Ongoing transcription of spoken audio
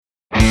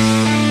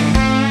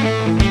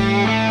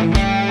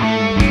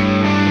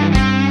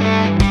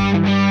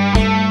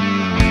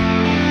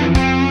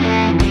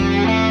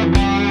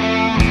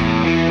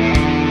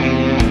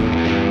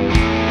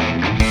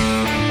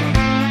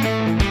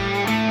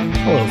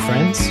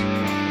friends.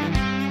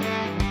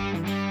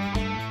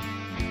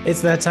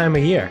 It's that time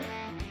of year.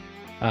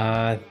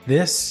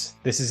 This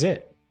is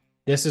it.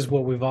 This is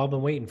what we've all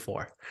been waiting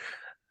for.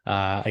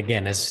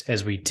 Again,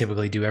 as we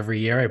typically do every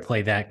year, I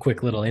play that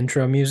quick little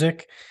intro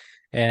music,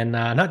 and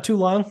not too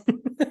long.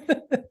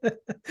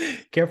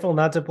 Careful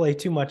not to play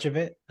too much of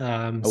it.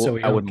 So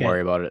we I don't wouldn't get.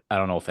 worry about it. I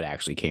don't know if it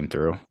actually came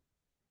through.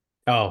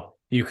 Oh,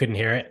 you couldn't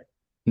hear it?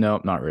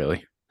 No, not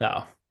really.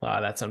 Oh,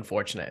 that's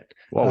unfortunate.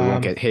 Well,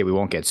 we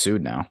won't get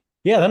sued now.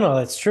 Yeah, no,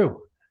 that's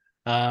true.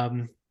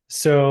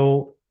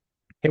 So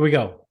here we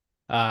go.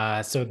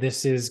 So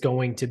this is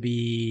going to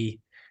be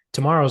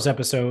tomorrow's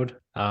episode.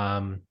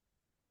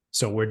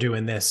 So we're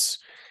doing this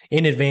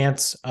in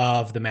advance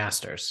of the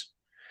Masters.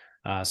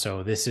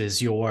 So this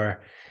is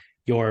your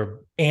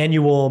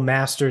annual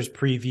Masters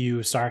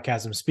preview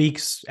Sarcasm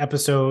Speaks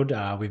episode.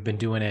 We've been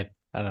doing it.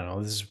 I don't know.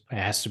 It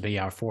has to be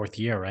our fourth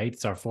year, right?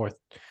 It's our fourth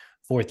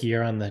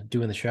year on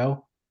doing the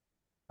show.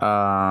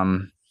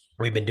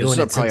 We've been doing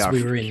it since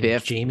we were in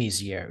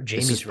Jamie's year.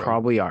 This is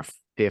probably our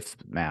fifth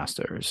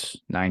Masters.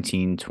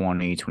 19,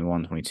 20,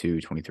 21,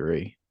 22,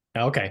 23.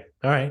 Okay.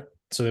 All right.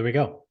 So there we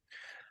go.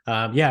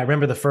 Yeah, I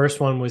remember the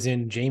first one was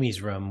in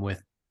Jamie's room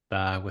with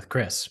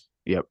Chris.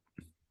 Yep.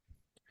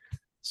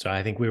 So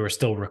I think we were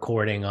still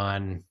recording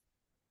on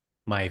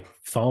my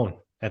phone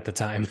at the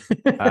time.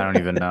 I don't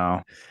even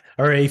know.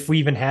 Or if we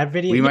even had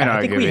video. We might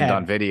not have even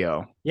done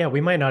video. Yeah,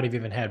 we might not have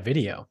even had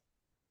video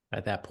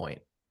at that point.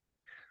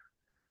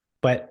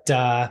 But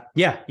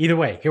yeah, either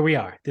way, here we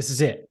are. This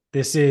is it.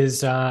 This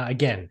is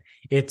again,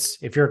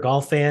 if you're a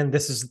golf fan,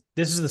 this is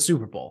the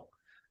Super Bowl.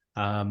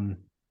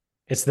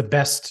 It's the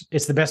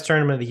best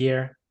tournament of the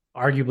year,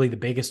 arguably the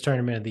biggest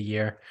tournament of the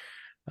year.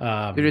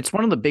 Dude, it's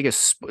one of the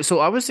biggest. So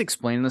I was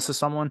explaining this to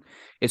someone.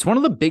 It's one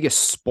of the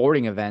biggest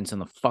sporting events in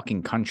the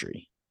fucking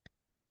country.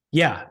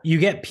 Yeah, you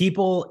get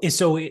people.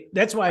 So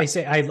that's why I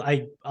say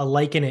I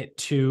liken it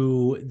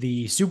to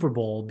the Super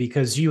Bowl,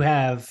 because you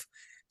have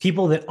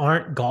people that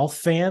aren't golf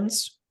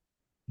fans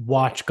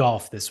watch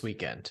golf this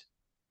weekend.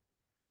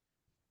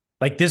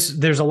 Like this,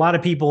 there's a lot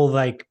of people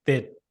like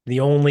that.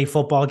 The only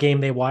football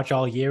game they watch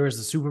all year is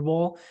the Super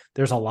Bowl.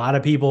 There's a lot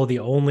of people, the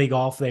only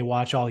golf they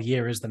watch all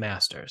year is the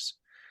Masters.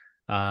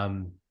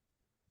 It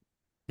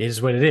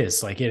is what it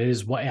is. Like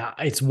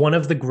it's one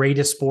of the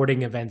greatest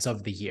sporting events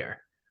of the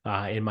year,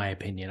 in my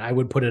opinion. I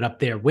would put it up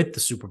there with the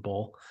Super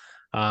Bowl.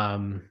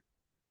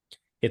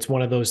 It's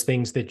one of those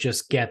things that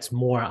just gets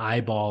more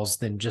eyeballs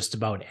than just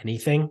about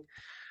anything.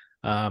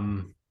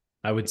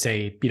 I would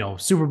say,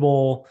 Super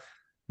Bowl,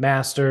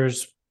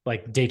 Masters,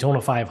 like Daytona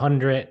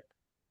 500.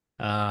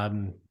 I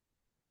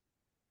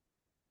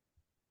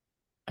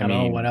don't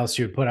know what else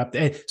you would put up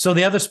there. So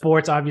the other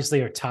sports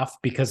obviously are tough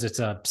because it's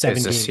a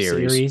 7-game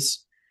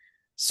series.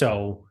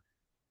 So,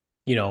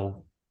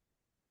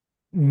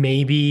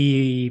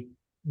 maybe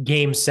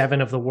game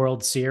 7 of the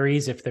World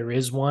Series, if there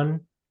is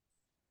one,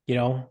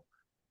 Yeah,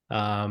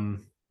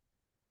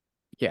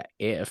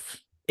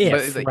 if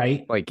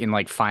right. Like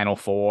in Final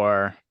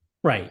Four.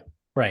 Right.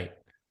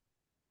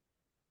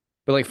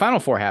 But Final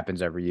Four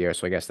happens every year,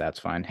 so I guess that's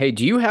fine. Hey,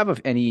 do you have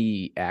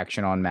any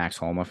action on Max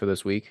Homa for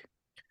this week?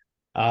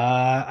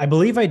 I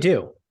believe I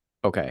do.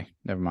 Okay,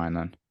 never mind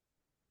then.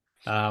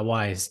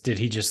 Why? Did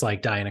he just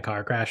die in a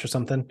car crash or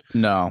something?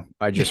 No,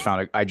 I just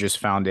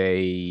found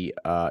a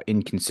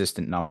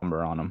inconsistent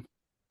number on him.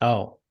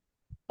 Oh,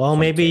 well,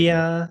 maybe.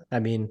 I'll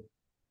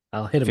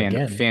hit him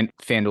again.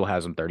 FanDuel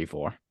has him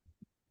 34.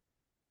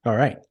 All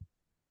right.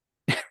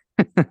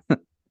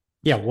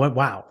 Yeah. What?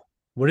 Wow.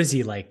 What is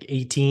he,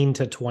 18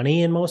 to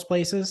 20 in most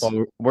places?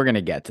 Well, we're gonna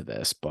get to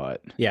this,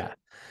 but yeah.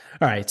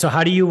 All right. So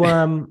how do you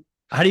want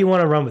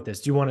to run with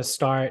this? Do you want to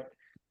start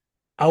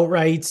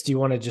outrights? Do you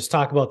want to just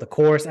talk about the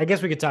course? I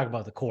guess we could talk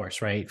about the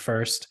course, right,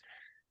 first,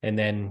 and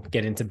then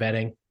get into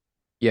betting.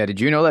 Yeah. Did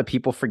you know that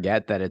people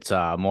forget that it's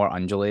more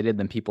undulated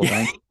than people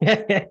think?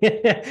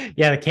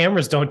 Yeah, the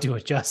cameras don't do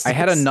it justice. I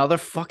had another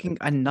fucking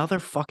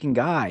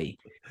guy.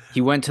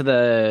 He went to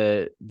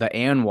the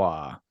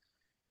ANWA.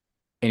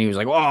 And he was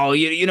like, "Oh,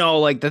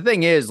 the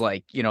thing is,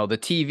 the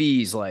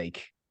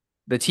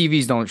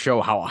TVs don't show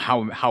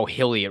how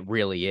hilly it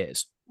really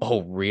is."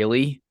 Oh,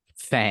 really?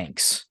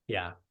 Thanks.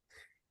 Yeah.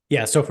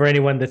 So for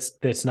anyone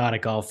that's not a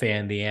golf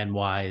fan, the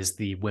ANWA is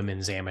the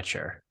women's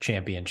amateur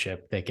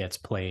championship that gets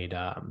played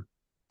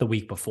the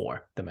week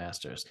before the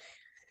Masters.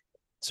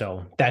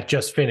 So that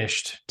just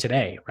finished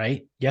today,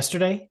 right?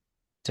 Yesterday?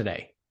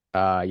 Today.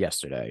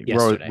 Yesterday.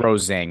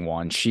 Rose Zhang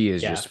won. She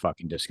is just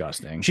fucking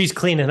disgusting. She's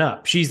cleaning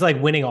up. She's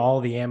winning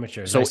all the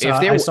amateurs. So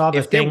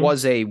if there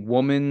was a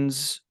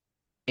women's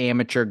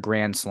amateur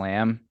Grand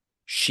Slam,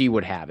 she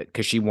would have it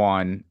because she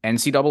won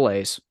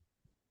NCAA's,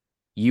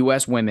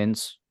 U.S.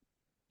 women's,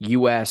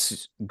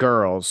 U.S.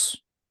 girls,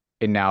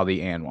 and now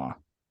the ANWA.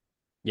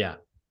 Yeah.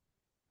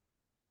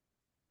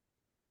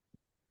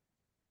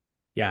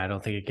 Yeah, I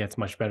don't think it gets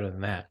much better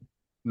than that.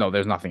 No,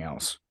 there's nothing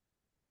else.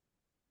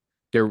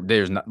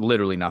 There's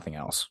literally nothing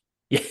else.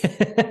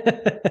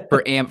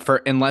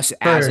 Unless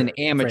as an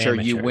amateur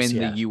you win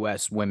the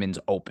U.S. Women's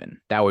Open,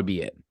 that would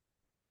be it.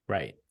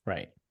 Right.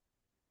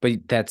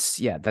 But that's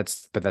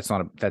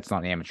not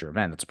an amateur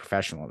event. That's a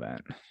professional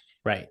event.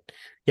 Right.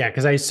 Yeah,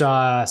 because I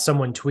saw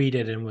someone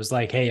tweeted and was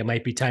like, "Hey, it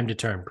might be time to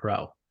turn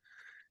pro."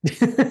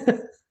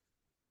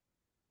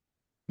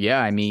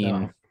 Yeah, I So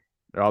mean,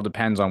 it all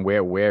depends on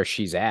where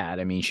she's at.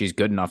 I mean, she's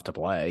good enough to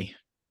play.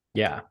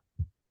 yeah.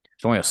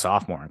 She's only a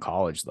sophomore in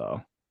college,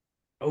 though.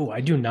 Oh,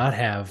 I do not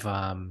have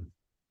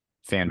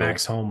FanDuel,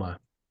 Max Homa.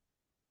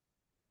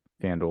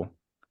 FanDuel.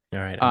 All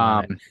right, I'm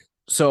on it.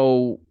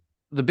 So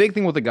the big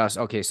thing with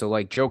Augusta, okay, so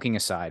like joking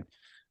aside,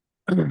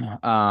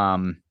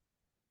 um,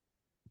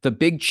 the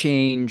big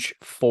change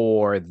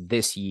for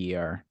this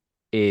year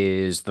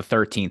is the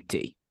 13th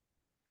tee.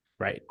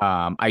 Right.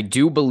 I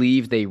do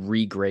believe they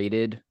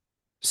regraded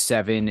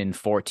 7 and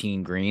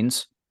 14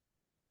 greens.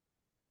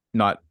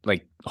 Not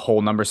like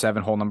hole number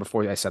 7, hole number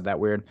 4. I said that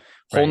weird.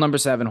 Hole Right. number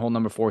 7, hole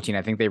number 14.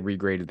 I think they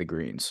regraded the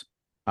greens.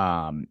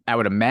 I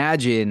would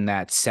imagine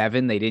that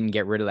 7, they didn't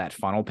get rid of that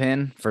funnel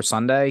pin for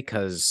Sunday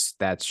because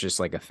that's just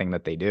like a thing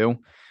that they do.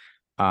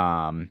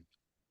 I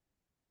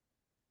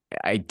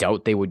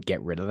doubt they would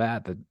get rid of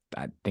that.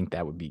 I think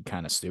that would be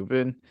kind of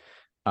stupid.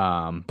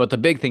 But the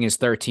big thing is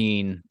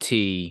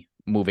 13T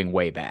moving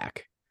way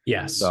back.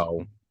 Yes.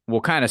 So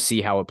we'll kind of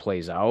see how it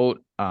plays out.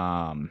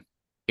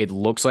 It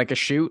looks like a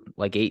shoot,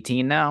 like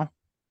 18 now.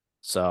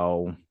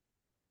 So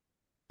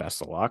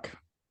best of luck.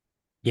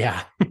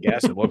 Yeah.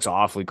 Yes, it looks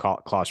awfully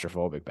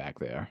claustrophobic back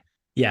there.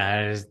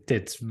 Yeah,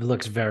 it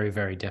looks very,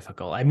 very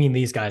difficult. I mean,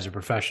 these guys are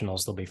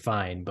professionals; they'll be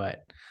fine.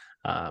 But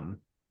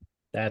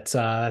that's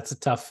a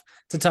tough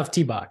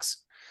tee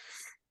box.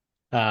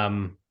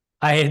 I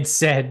had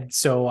said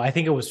so. I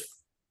think it was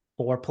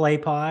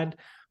Foreplay Pod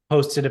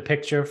posted a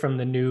picture from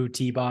the new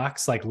tee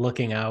box, like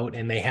looking out,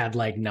 and they had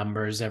like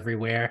numbers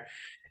everywhere,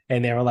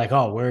 and they were like,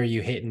 "Oh, where are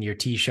you hitting your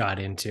tee shot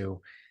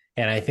into?"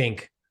 And I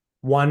think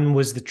 1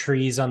 was the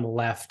trees on the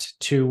left,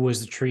 2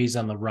 was the trees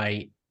on the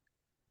right,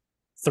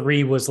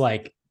 3 was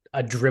like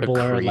a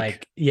dribbler,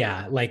 like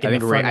like in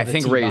the front of the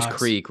tee Ray's box.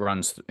 Creek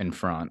runs in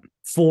front.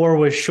 4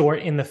 was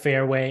short in the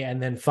fairway,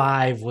 and then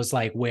 5 was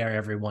like where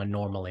everyone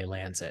normally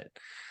lands it.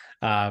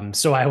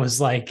 So I was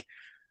like,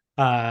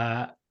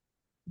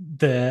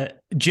 the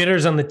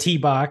jitters on the tee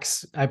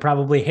box, I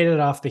probably hit it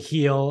off the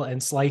heel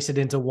and slice it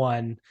into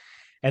 1.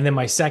 And then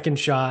my second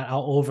shot,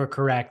 I'll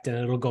overcorrect and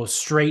it'll go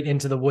straight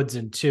into the woods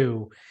in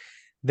 2.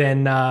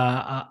 Then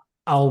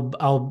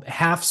I'll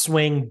half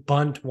swing,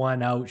 bunt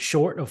 1 out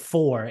short of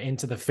 4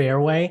 into the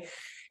fairway,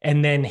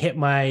 and then hit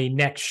my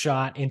next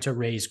shot into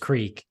Ray's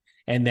Creek,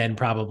 and then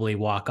probably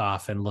walk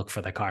off and look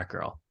for the cart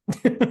girl.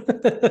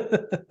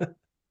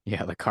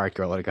 Yeah, the cart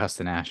girl at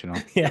Augusta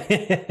National. Yeah.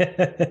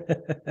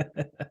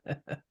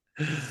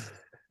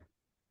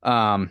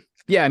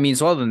 Yeah, I mean,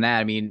 so other than that,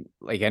 I mean,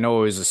 like I know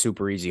it was a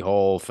super easy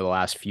hole for the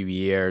last few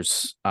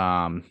years.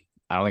 I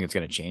don't think it's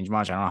gonna change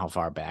much. I don't know how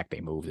far back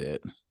they moved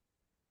it.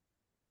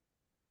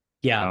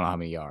 Yeah. I don't know how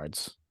many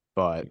yards,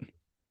 but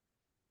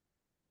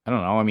I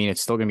don't know. I mean,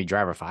 it's still gonna be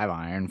driver 5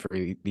 iron for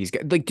these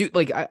guys. Like, dude,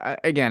 like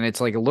again,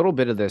 it's like a little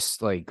bit of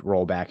this like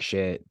rollback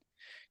shit.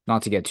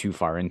 Not to get too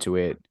far into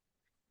it,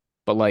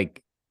 but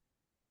like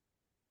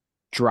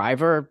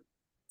driver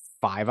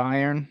 5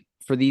 iron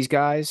for these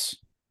guys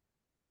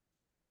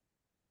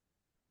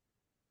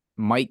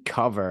might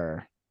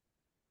cover,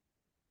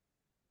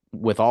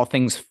 with all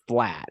things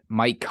flat,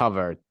 might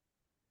cover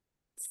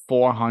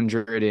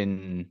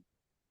 450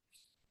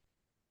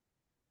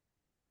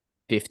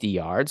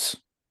 yards.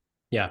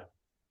 Yeah.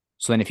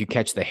 So then if you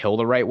catch the hill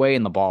the right way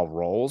and the ball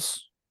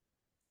rolls,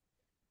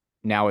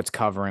 now it's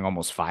covering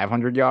almost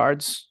 500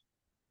 yards.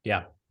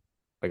 Yeah.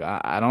 Like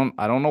I don't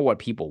know what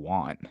people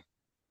want.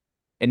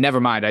 And never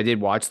mind, I did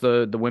watch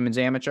the women's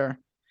amateur,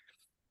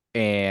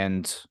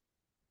 and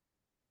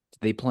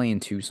they play in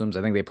twosomes.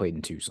 I think they played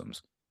in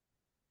twosomes.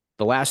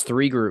 The last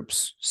 3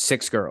 groups,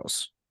 6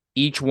 girls,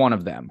 each one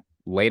of them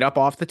laid up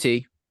off the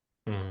tee,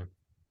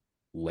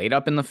 laid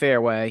up in the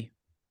fairway,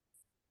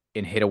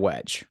 and hit a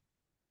wedge.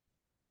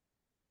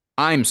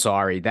 I'm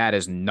sorry, that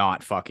is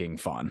not fucking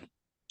fun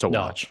to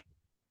watch.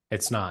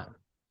 It's not.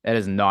 That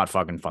is not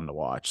fucking fun to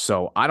watch.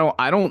 So I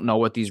don't know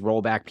what these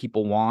rollback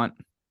people want.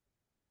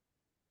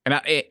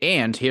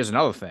 And here's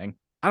another thing.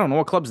 I don't know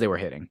what clubs they were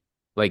hitting.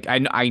 Like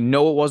I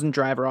know it wasn't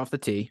driver off the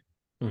tee.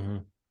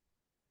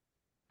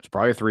 It's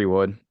probably a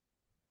 3-wood.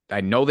 I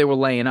know they were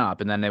laying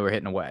up and then they were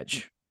hitting a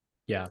wedge.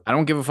 Yeah. I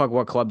don't give a fuck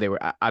what club they were.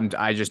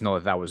 I just know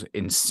that was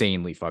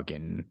insanely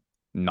fucking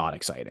not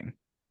exciting.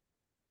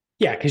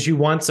 Yeah, because you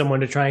want someone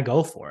to try and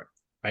go for it,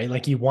 right?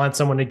 Like you want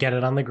someone to get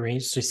it on the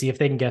greens to see if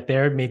they can get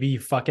there. Maybe you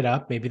fuck it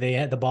up. Maybe they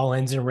had the ball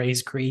ends in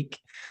Ray's Creek.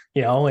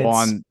 You know,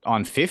 it's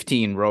on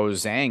 15,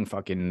 Rose Zhang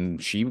fucking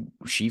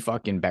she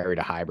fucking buried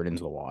a hybrid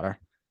into the water.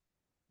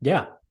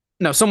 Yeah.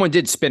 Now someone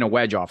did spin a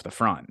wedge off the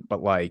front,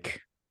 but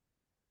like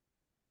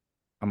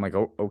I'm like,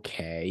 oh,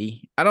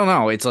 okay. I don't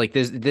know. It's like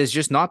there's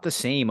just not the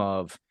same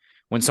of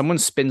when someone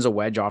spins a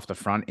wedge off the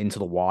front into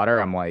the water,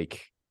 I'm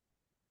like,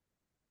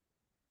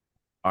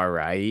 all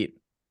right.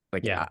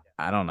 Like, yeah,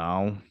 I don't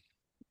know.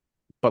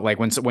 But like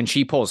when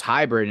she pulls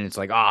hybrid and it's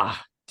like,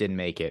 didn't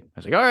make it. I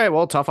was like, all right,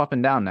 well, tough up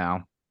and down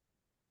now.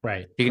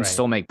 Right. He can Right.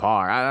 still make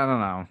par. I don't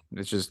know.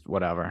 It's just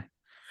whatever.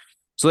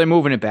 So they're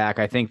moving it back.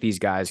 I think these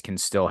guys can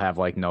still have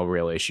like no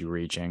real issue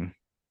reaching.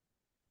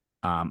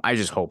 I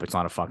just hope it's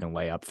not a fucking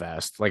layup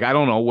fest. Like I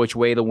don't know which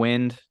way the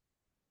wind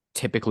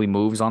typically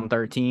moves on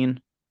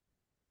 13.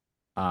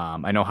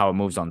 I know how it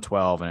moves on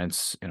 12 and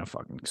it's in a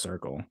fucking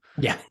circle.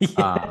 Yeah.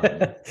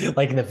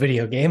 Like in the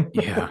video game.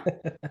 Yeah.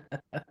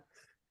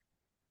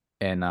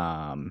 And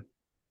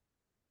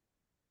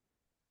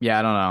yeah,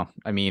 I don't know.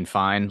 I mean,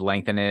 fine,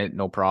 lengthen it,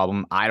 no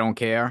problem. I don't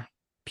care.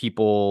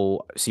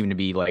 People seem to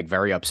be like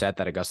very upset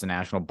that Augusta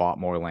National bought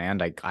more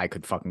land. I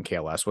could fucking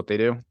care less what they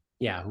do.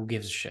 Yeah, who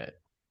gives a shit?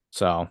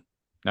 So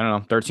I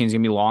don't know. 13's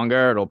gonna be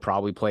longer. It'll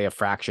probably play a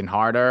fraction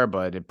harder,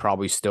 but it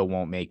probably still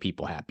won't make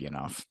people happy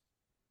enough.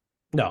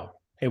 No,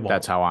 it won't.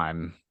 That's how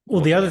I'm.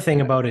 Well, the other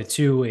thing about it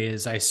too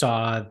is I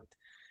saw,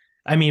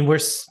 I mean, we're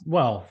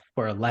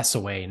less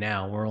away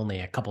now. We're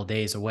only a couple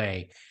days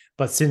away,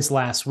 but since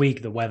last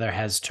week, the weather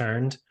has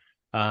turned.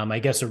 I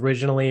guess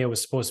originally it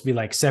was supposed to be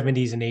like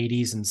 70s and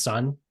 80s and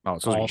sun. Oh,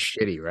 it's supposed to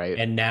be shitty, right?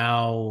 And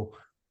now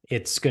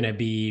it's going to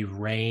be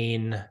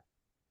rain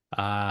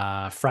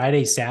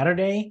Friday,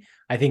 Saturday.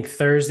 I think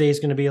Thursday is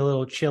going to be a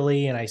little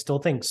chilly, and I still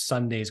think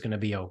Sunday is going to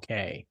be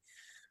okay.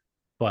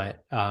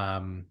 But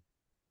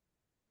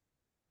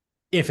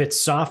if it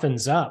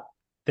softens up,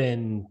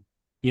 then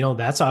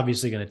that's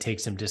obviously going to take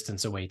some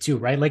distance away too,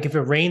 right? Like if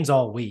it rains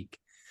all week.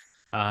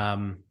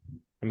 Let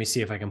me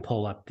see if I can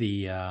pull up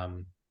the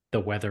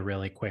weather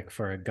really quick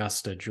for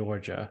Augusta,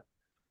 Georgia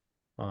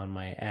on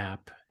my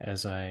app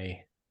as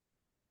I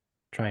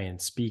try and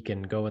speak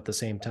and go at the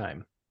same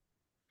time.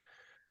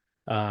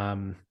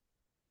 But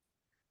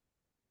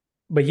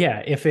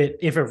yeah, if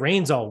it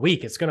rains all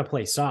week, it's going to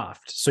play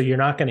soft. So you're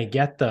not going to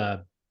get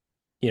the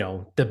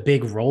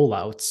big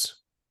rollouts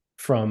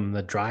from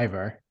the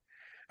driver.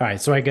 All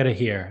right, so I got it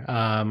here.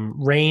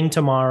 Rain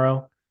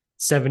tomorrow,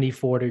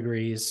 74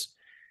 degrees.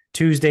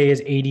 Tuesday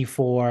is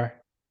 84.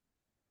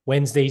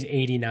 Wednesday's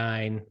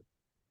 89.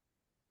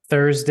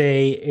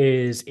 Thursday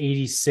is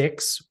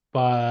 86,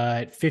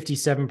 but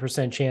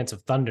 57% chance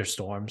of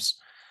thunderstorms.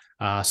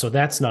 So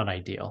that's not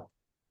ideal.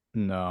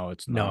 No,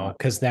 it's not. No,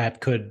 because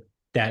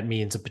that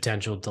means a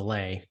potential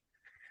delay.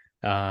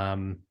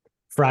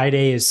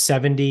 Friday is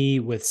 70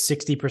 with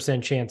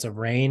 60% chance of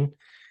rain.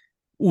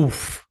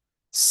 Oof.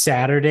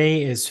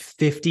 Saturday is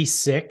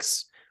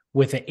 56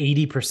 with an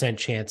 80%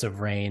 chance of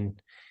rain.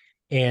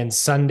 And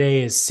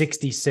Sunday is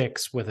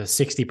 66 with a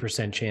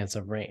 60% chance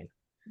of rain.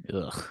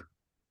 Ugh.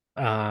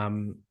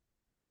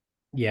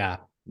 Yeah.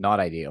 Not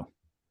ideal.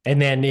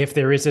 And then if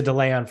there is a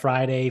delay on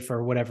Friday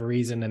for whatever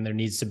reason and there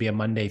needs to be a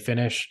Monday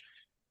finish,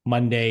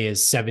 Monday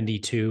is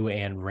 72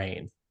 and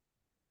rain.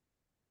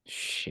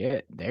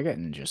 Shit, they're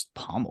getting just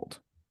pummeled.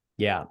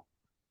 Yeah.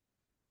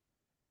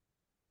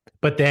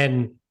 But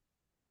then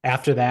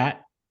after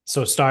that,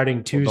 so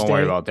starting Tuesday. Well, don't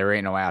worry about it. There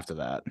ain't no after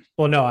that.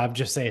 Well, no, I'm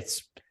just saying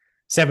it's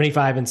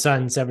 75 and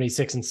sun,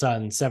 76 and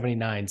sun,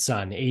 79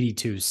 sun,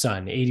 82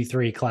 sun,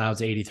 83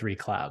 clouds, 83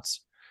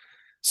 clouds.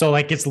 So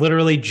like it's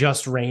literally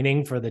just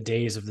raining for the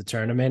days of the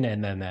tournament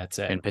and then that's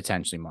it. And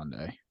potentially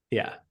Monday.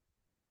 Yeah.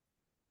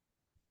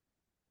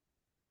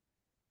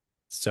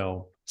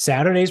 So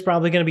Saturday's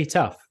probably going to be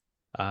tough.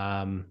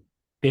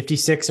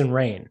 56 and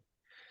rain.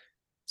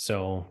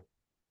 So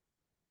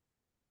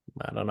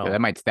I don't know.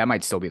 Yeah, that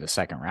might still be the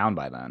second round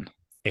by then.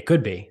 It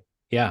could be.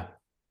 Yeah.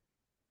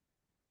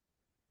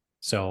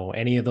 So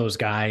any of those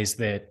guys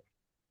that,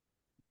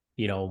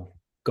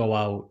 go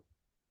out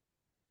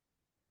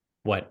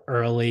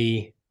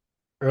early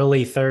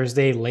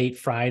Thursday, late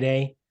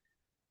Friday,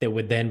 that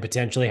would then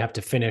potentially have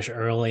to finish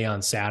early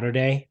on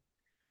Saturday.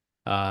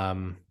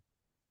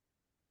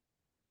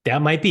 That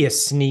might be a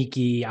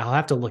sneaky, I'll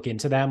have to look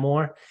into that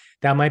more.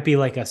 That might be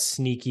like a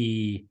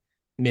sneaky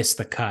miss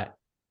the cut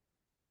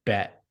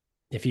bet.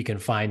 If you can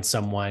find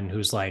someone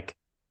who's like,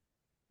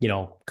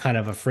 kind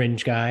of a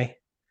fringe guy,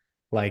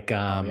 like,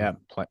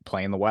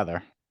 playing the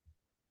weather.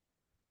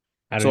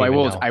 I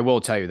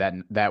will tell you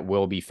that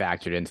will be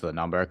factored into the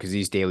number because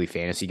these daily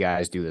fantasy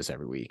guys do this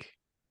every week.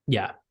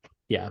 Yeah.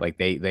 Yeah. Like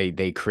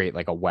they create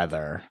like a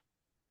weather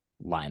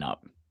lineup.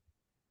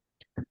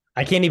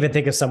 I can't even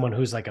think of someone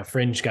who's like a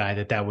fringe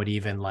guy that would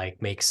even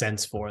like make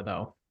sense for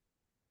though.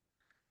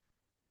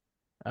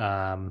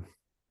 Like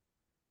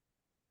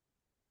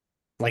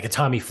a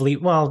Tommy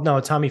Fleet. Well, no,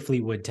 Tommy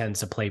Fleetwood tends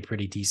to play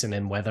pretty decent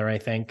in weather, I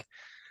think.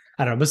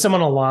 I don't know, but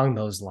someone along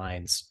those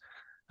lines.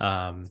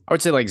 I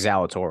would say like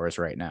Zalatoris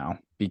right now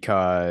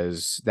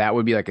because that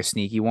would be like a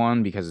sneaky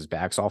one because his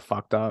back's all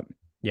fucked up.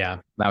 Yeah.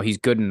 Now he's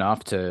good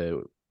enough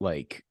to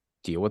like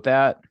deal with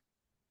that.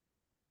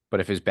 But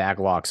if his back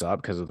locks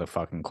up because of the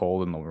fucking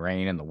cold and the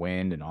rain and the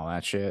wind and all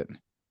that shit.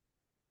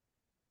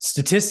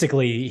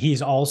 Statistically,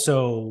 he's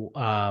also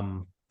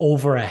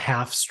over a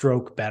half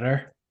stroke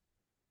better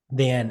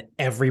than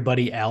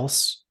everybody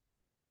else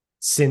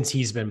since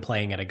he's been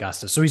playing at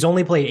Augusta. So he's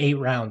only played 8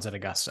 rounds at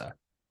Augusta.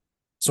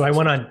 So I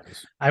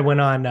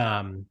went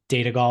on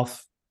Data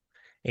Golf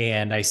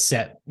and I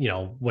set,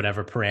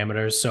 whatever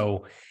parameters.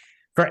 So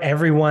for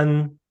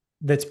everyone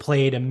that's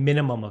played a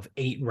minimum of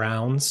 8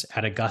 rounds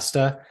at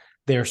Augusta,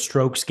 their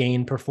strokes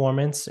gained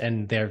performance,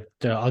 and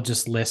I'll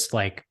just list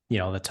like,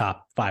 the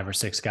top 5 or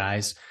 6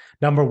 guys.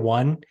 Number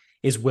 1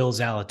 is Will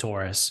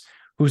Zalatoris,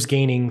 who's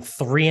gaining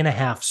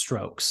 3.5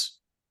 strokes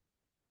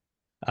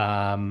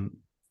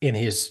in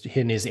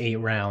his 8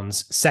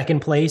 rounds.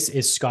 Second place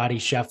is Scotty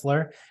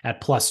Scheffler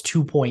at plus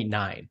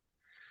 2.9.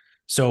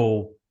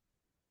 So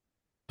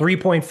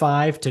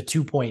 3.5 to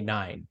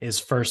 2.9 is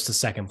first to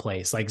second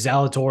place. Like,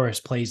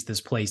 Zalatoris plays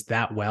this place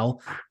that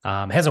well.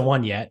 Hasn't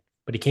won yet,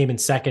 but he came in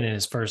second in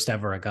his first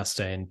ever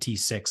Augusta in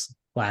T6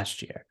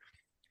 last year.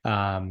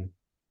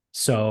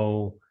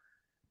 So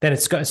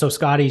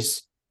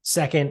Scotty's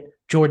second,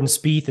 Jordan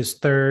Spieth is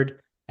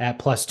third at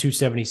plus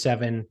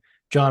 277.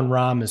 Jon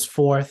Rahm is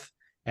fourth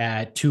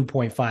at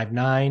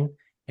 2.59.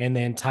 And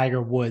then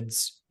Tiger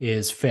Woods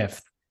is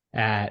fifth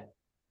at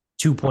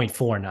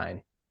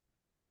 2.49.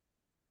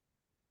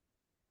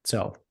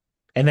 So,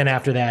 and then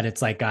after that,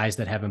 it's like guys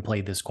that haven't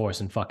played this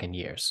course in fucking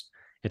years.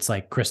 It's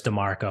like Chris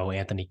DeMarco,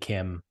 Anthony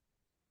Kim.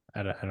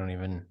 I don't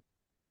even,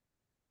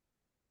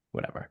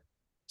 whatever.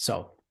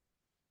 So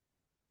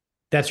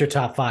that's your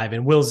top 5.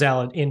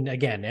 And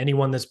again,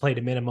 anyone that's played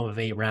a minimum of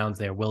 8 rounds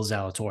there, Will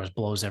Zalatoris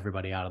blows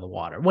everybody out of the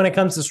water when it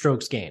comes to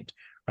strokes gained,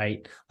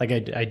 right? Like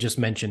I just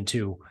mentioned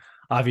too,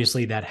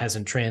 obviously that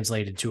hasn't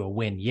translated to a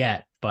win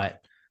yet, but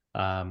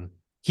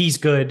he's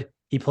good.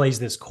 He plays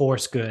this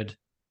course good.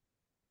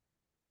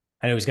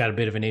 I know he's got a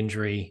bit of an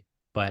injury,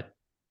 but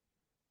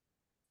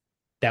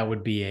that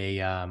would be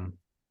a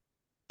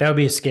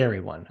scary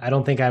one. I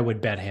don't think I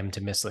would bet him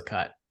to miss the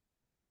cut.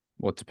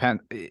 Well, it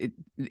depends.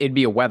 It'd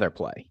be a weather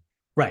play.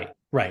 Right.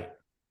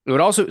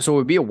 It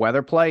would be a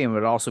weather play, and it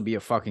would also be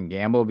a fucking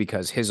gamble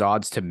because his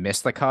odds to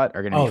miss the cut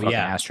are going to be fucking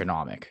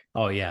astronomical.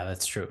 Oh yeah,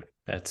 that's true.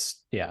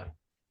 Yeah.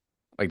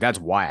 Like, that's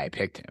why I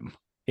picked him.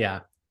 Yeah.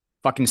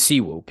 Fucking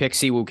Siwoo. Pick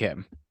Siwoo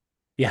Kim.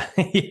 Yeah.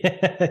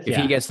 If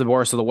he gets the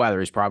worst of the weather,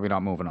 he's probably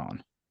not moving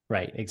on.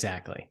 Right.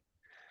 Exactly.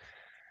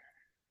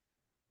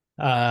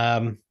 So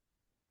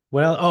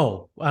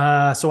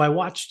I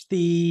watched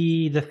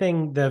the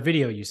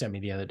video you sent me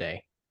the other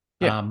day.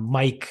 Yeah.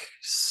 Mike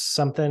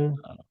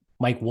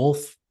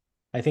Wolf,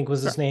 I think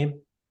was his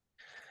name.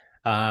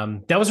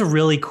 That was a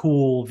really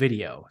cool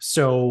video.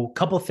 So a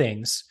couple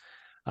things.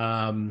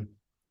 One,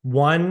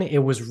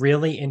 it was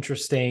really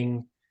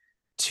interesting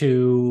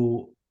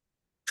to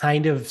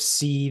kind of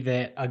see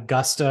that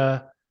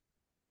Augusta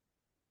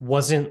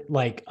wasn't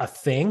like a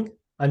thing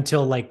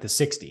until like the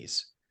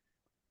 60s.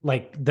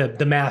 Like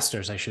the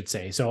Masters, I should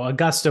say. So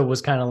Augusta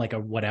was kind of like a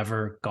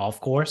whatever golf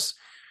course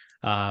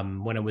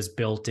when it was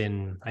built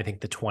in, I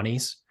think, the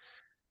 20s.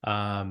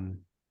 And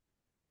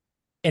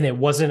it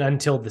wasn't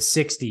until the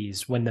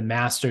 60s when the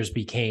Masters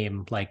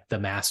became like the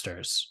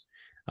Masters.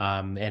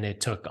 And it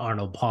took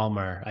Arnold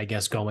Palmer, I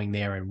guess, going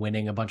there and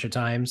winning a bunch of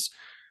times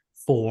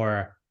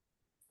for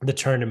the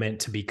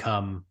tournament to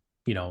become,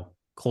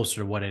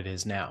 closer to what it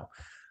is now.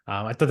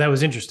 I thought that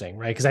was interesting,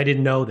 right? Because I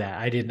didn't know that.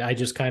 I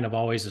just kind of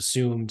always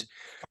assumed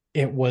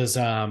it was,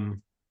 it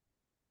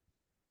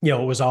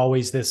was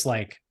always this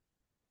like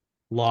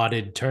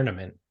lauded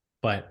tournament,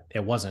 but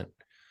it wasn't.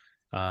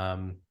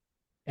 And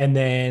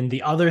then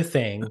the other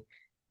thing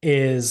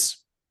is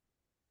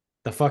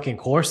the fucking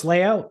course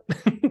layout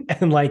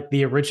and like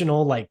the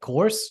original like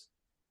course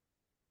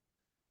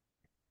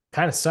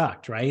kind of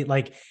sucked, right?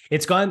 Like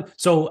it's gone.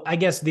 So I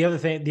guess the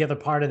other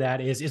part of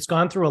that is it's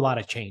gone through a lot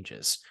of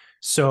changes.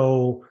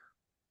 So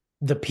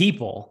the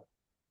people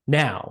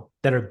now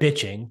that are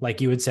bitching, like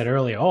you had said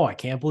earlier, oh, I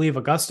can't believe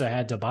Augusta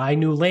had to buy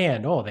new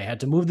land. Oh, they had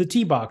to move the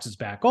tee boxes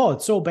back. Oh,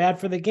 it's so bad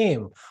for the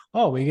game.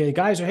 Oh, the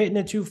guys are hitting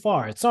it too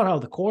far. It's not how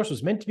the course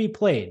was meant to be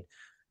played.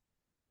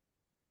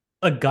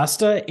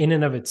 Augusta in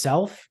and of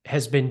itself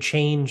has been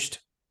changed.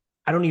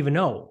 I don't even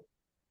know,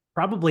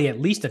 probably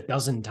at least a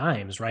dozen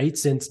times, right?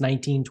 Since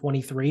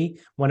 1923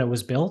 when it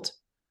was built.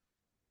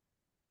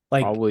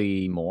 Like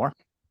probably more.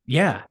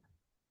 Yeah.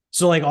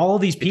 So like all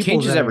of these people, it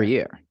changes every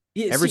year.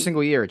 Every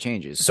single year it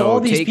changes. So all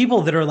these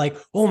people that are like,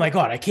 oh my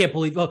God, I can't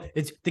believe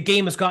the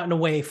game has gotten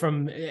away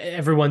from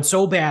everyone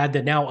so bad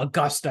that now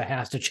Augusta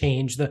has to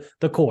change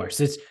the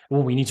course.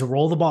 We need to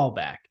roll the ball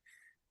back.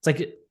 It's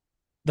like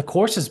the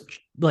course has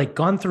like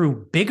gone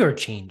through bigger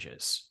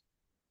changes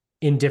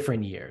in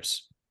different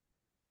years.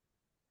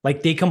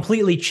 Like they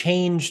completely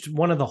changed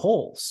one of the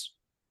holes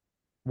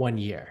one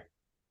year.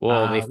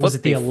 Well, was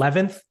it the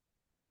 11th?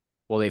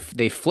 Well,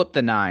 they flipped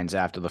the 9s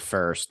after the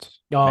first.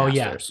 Oh,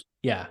 Masters.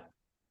 Yeah.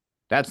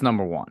 That's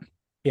number 1.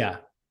 Yeah.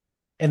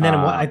 And then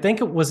I think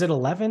was it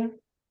 11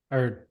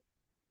 or?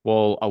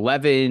 Well,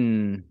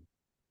 11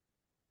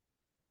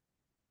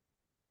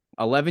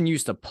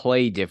 used to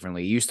play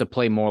differently. It used to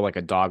play more like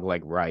a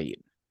dogleg right.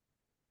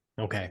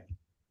 Okay.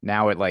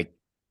 Now it like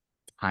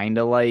kind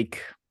of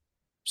like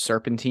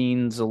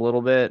serpentines a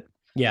little bit.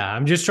 Yeah.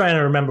 I'm just trying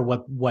to remember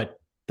what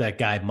that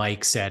guy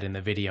Mike said in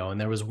the video. And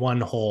there was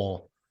one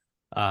hole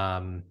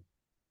that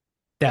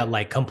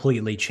like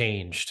completely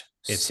changed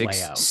its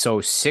layout.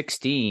 So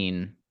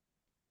 16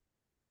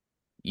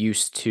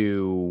 used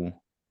to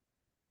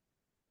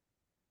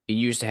it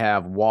used to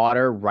have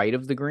water right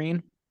of the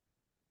green.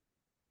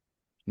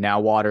 Now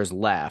water's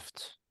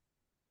left.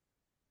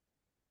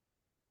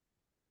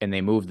 And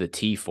they moved the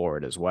tee for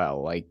it as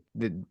well. Like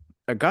the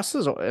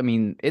Augusta's, I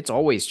mean, it's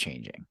always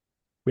changing.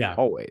 Yeah.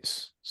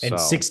 Always. And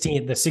So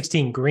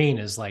 16 green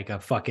is like a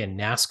fucking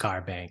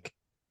NASCAR bank.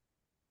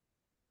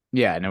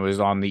 yeah, and it was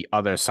on the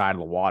other side of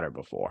the water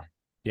before.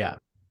 Yeah.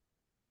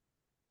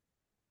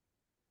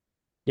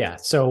 Yeah.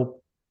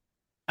 So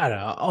I don't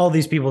know. All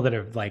these people that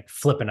are like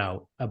flipping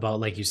out about,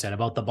 like you said,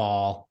 about the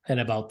ball and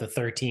about the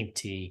 13th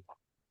tee,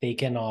 they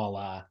can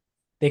all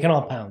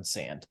pound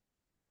sand,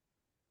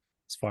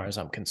 as far as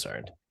I'm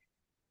concerned.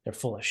 They're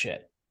full of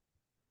shit.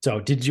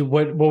 So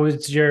what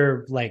was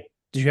your like,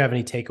 did you have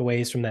any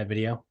takeaways from that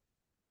video?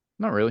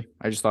 Not really.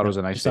 I just thought it was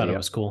a nice just thought video. it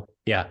was cool.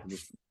 Yeah.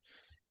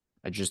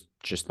 I just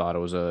thought it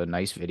was a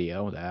nice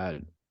video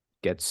that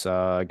gets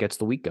the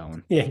week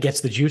going. Yeah, it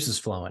gets the juices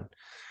flowing.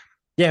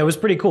 Yeah, it was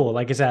pretty cool.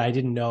 Like I said, I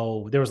didn't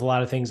know, there was a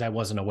lot of things I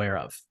wasn't aware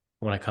of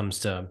when it comes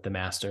to the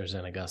Masters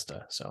and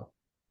Augusta. So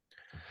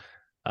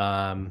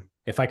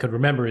if I could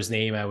remember his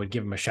name, I would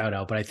give him a shout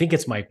out, but I think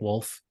it's Mike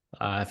Wolf.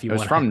 If you It was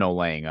want from No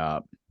Laying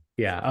Up.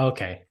 Yeah.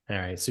 Okay. All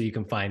right. So you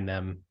can find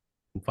them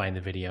and find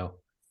the video.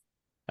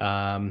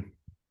 All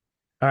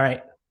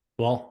right.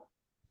 Well,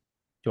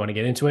 do you want to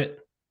get into it?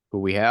 Who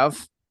we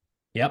have?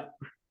 Yep.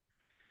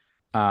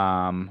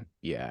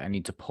 Yeah, I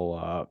need to pull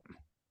up.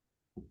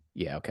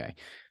 Yeah, okay.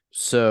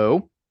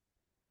 So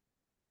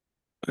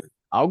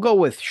I'll go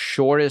with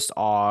shortest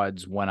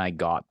odds when I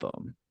got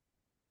them.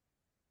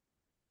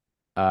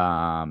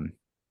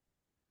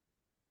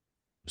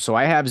 So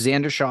I have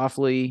Xander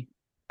Schauffele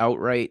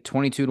outright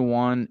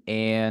 22-1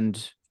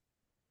 and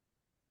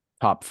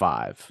top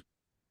 5.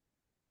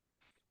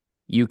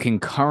 You can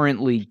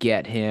currently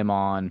get him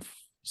on,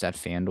 is that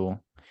FanDuel?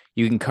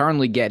 You can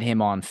currently get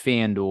him on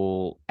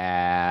FanDuel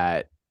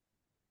at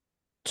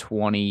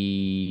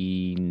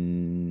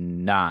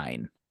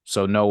 29.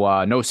 So no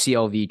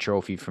CLV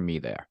trophy for me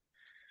there.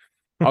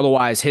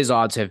 Otherwise, his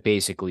odds have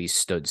basically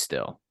stood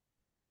still.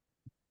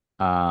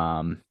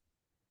 Finau,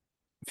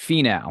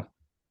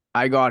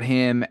 I got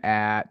him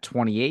at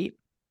 28.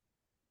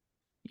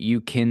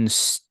 You can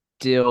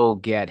still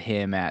get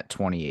him at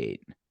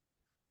 28.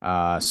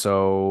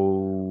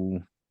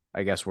 So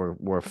I guess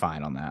we're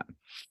fine on that.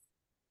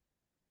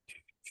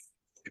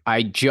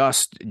 I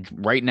just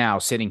right now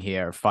sitting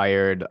here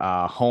fired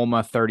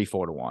Homa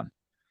 34-1.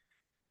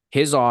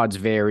 His odds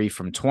vary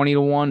from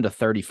 20-1 to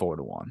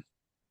 34-1.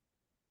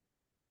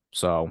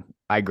 So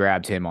I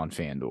grabbed him on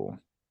FanDuel.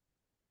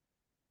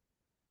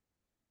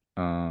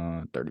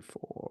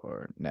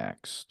 34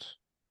 next.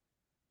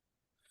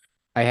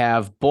 I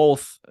have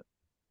both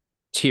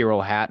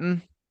Tyrrell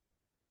Hatton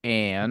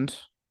and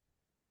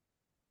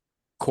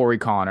Corey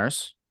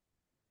Connors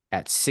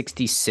at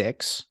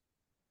 66.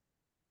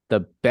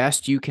 The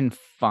best you can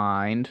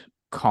find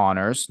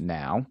Connors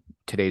now,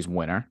 today's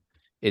winner,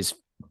 is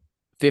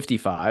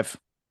 55.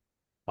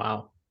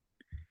 Wow.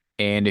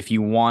 And if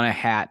you want a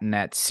Hatton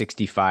at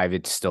 65,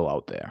 it's still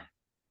out there.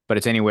 But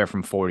it's anywhere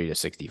from 40 to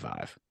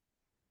 65.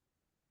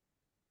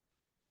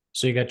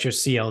 So you got your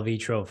CLV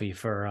trophy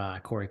for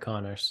Corey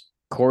Connors.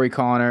 Corey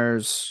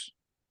Connors.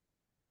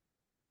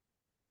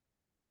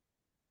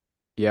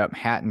 Yep,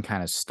 Hatton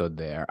kind of stood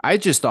there. I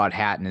just thought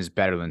Hatton is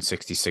better than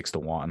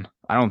 66-1.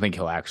 I don't think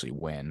he'll actually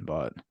win,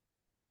 but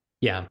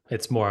yeah,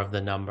 it's more of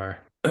the number.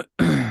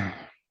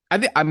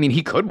 I mean,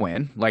 he could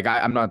win. Like,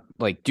 I'm not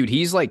like, dude,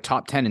 he's like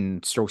top 10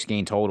 in strokes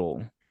gained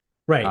total.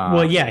 Right.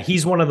 Well, yeah,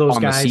 he's one of those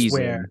guys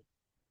where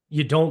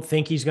you don't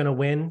think he's going to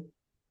win,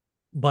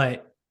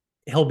 but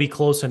he'll be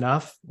close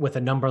enough with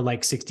a number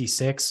like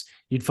 66.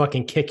 You'd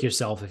fucking kick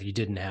yourself if you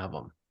didn't have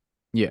him.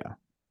 Yeah.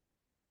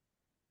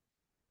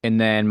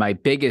 And then my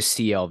biggest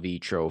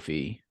CLV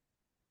trophy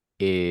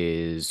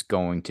is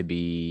going to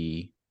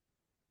be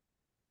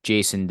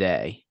Jason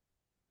Day,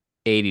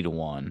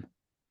 80-1.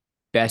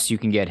 Best you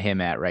can get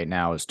him at right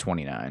now is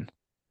 29.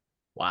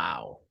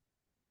 Wow.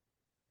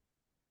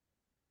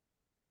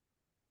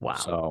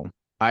 So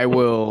I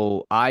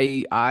will,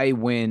 I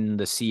win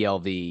the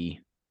CLV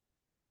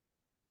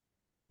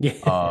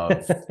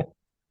of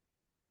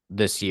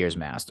this year's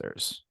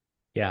Masters.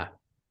 Yeah.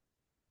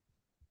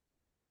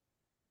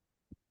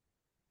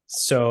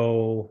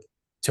 So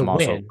to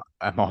win,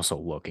 I'm also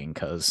looking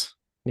because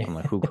I'm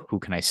like, who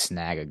can I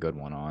snag a good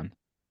one on?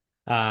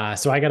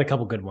 So I got a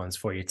couple good ones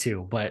for you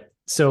too. But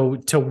so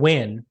to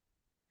win,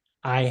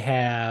 I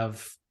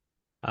have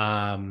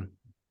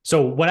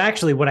so what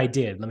I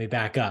did, let me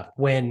back up.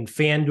 When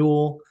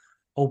FanDuel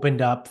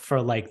opened up for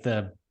like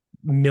the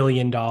 $1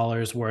 million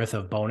worth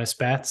of bonus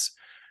bets,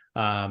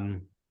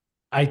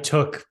 I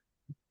took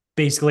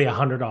basically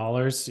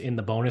 $100 in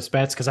the bonus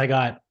bets because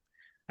I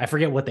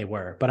forget what they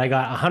were, but I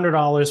got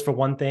 $100 for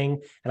one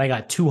thing and I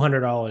got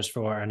 $200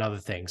 for another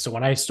thing. So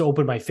when I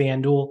opened my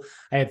FanDuel,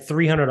 I had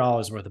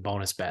 $300 worth of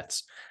bonus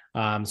bets.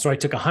 So I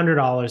took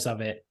 $100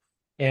 of it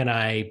and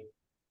I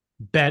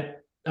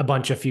bet a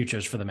bunch of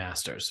futures for the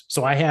Masters.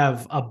 So I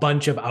have a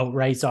bunch of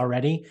outrights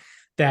already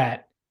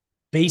that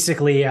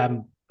basically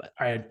I'm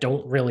I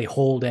don't really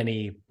hold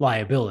any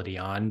liability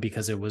on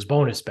because it was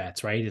bonus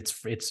bets, right?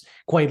 It's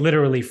quite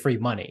literally free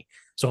money.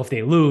 So if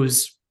they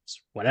lose,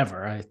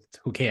 whatever,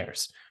 who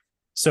cares?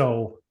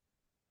 So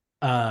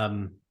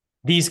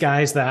these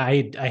guys that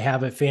I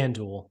have at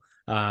FanDuel,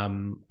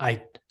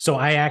 I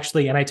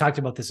actually, and I talked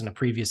about this in a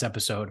previous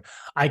episode,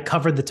 I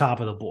covered the top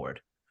of the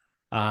board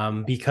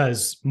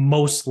because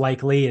most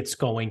likely it's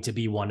going to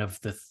be one of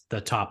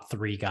the top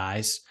three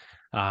guys.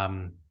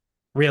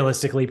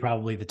 Realistically,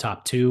 probably the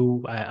top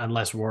two,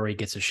 unless Rory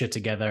gets his shit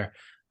together.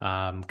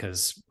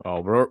 Because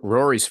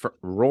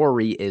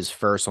Rory is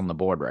first on the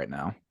board right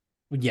now.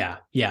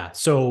 Yeah.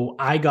 So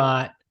I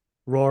got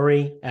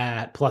Rory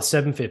at plus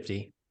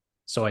 750.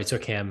 So I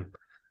took him.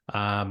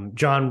 Jon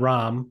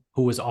Rahm,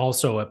 who was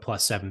also at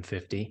plus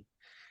 750,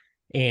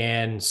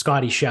 and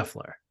Scotty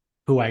Scheffler,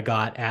 who I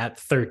got at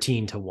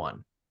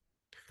 13-1.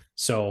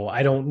 So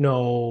I don't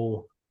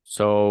know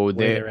where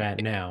they're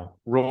at now.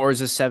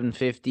 Roar's is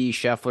 750,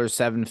 Scheffler's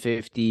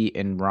 750,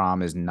 and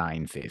Rahm is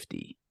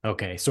 950.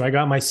 Okay, so I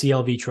got my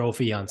CLV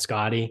trophy on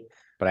Scotty,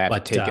 but I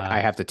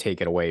have to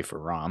take it away for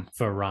Rahm.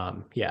 For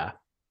Rahm, yeah.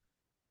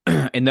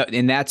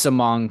 and that's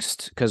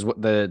amongst, because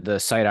the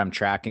site I'm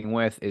tracking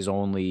with is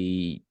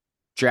only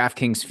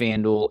DraftKings,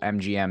 FanDuel,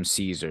 MGM,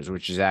 Caesars,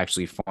 which is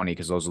actually funny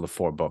because those are the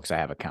 4 books I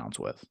have accounts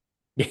with.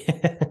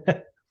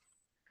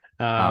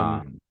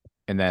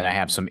 And then I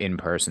have some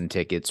in-person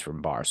tickets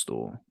from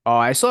Barstool. Oh,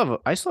 I still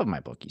have my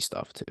bookie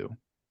stuff too.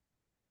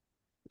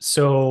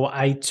 So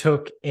I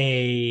took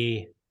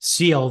a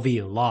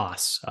CLV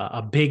loss,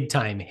 a big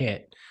time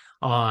hit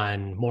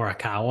on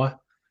Morikawa.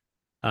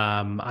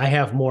 I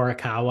have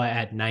Morikawa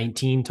at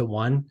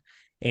 19-1,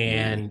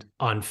 and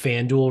on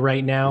FanDuel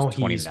right now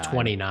he's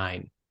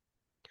 29.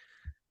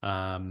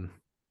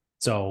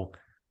 So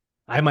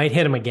I might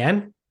hit him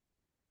again.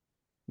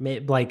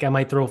 Like I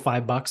might throw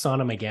 $5 on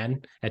him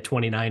again at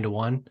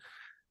 29-1.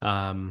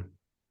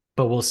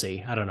 But we'll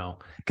see. I don't know.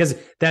 Because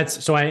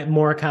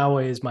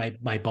Morikawa is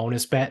my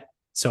bonus bet.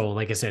 So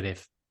like I said,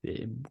 if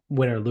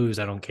win or lose,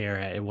 I don't care.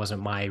 It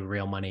wasn't my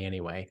real money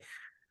anyway.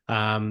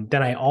 Then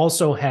I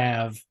also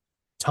have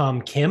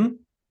Tom Kim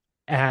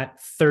at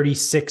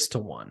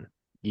 36-1.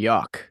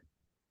 Yuck.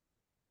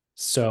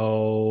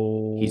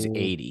 So he's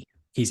 80.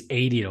 He's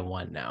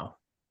 80-1 now.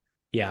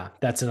 Yeah,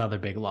 that's another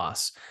big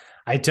loss.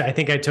 I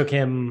think I took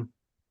him,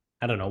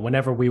 I don't know,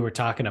 whenever we were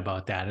talking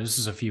about that. This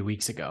was a few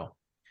weeks ago.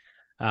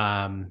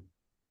 However,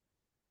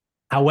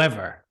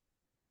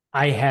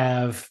 I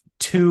have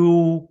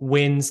 2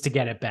 wins to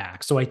get it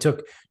back. So I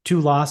took 2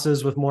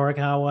 losses with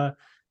Morikawa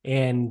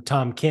and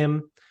Tom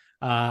Kim.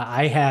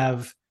 I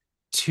have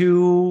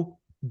 2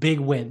 big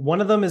wins.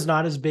 One of them is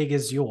not as big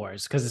as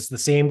yours because it's the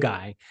same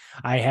guy.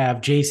 I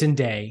have Jason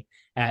Day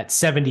at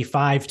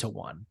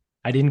 75-1.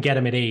 I didn't get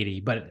him at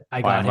 80, but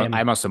I got him.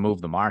 I must have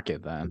moved the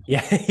market then.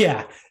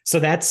 Yeah. So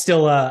that's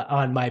still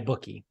on my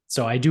bookie.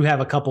 So I do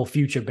have a couple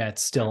future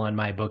bets still on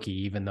my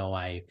bookie, even though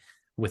I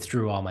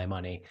withdrew all my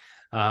money.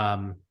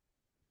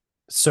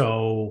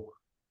 So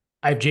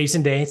I have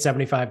Jason Day at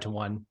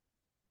 75-1.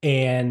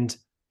 And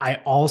I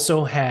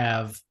also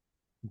have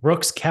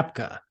Brooks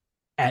Koepka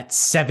at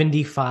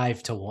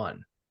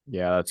 75-1.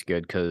 Yeah, that's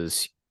good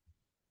because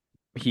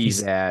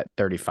he's at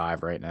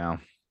 35 right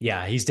now.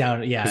 Yeah, he's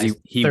down. Yeah,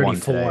 he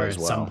 34 in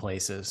some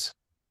places.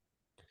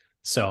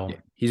 So yeah,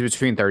 he's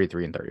between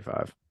 33 and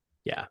 35.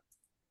 Yeah.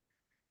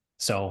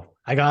 So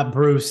I got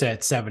Bruce at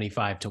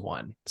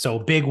 75-1. So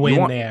big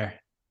win there.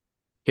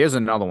 Here's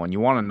another one. You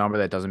want a number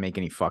that doesn't make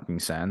any fucking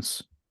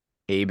sense?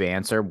 Abe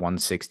Answer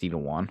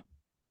 160-1.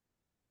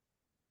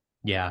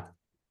 Yeah.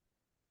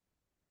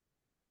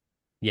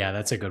 Yeah,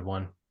 that's a good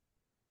one.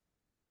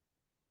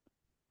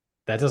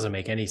 That doesn't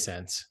make any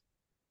sense.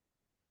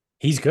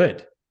 He's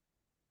good.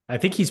 I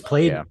think he's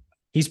played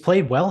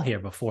well here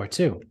before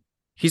too.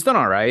 He's done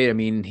all right. I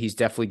mean, he's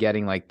definitely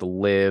getting like the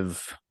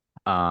live.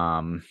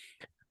 Well,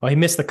 he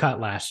missed the cut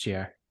last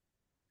year.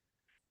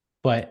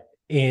 But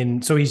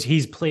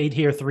he's played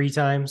here 3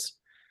 times.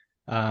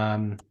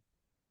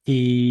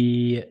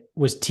 He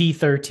was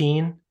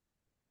T13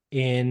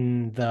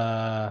 in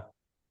the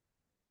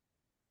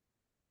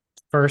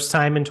first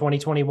time in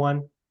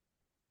 2021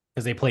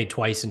 because they played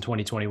twice in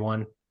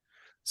 2021.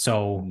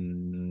 So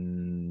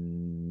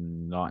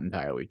not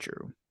entirely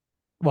true.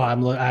 Well,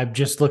 I'm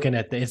just looking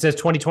at it says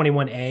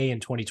 2021A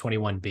and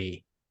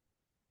 2021B.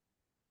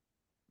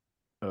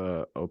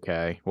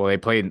 Okay. Well, they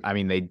played. I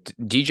mean,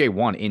 DJ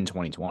won in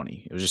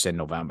 2020. It was just in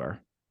November.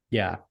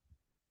 Yeah.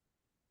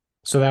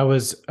 So that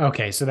was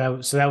okay. So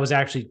that was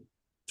actually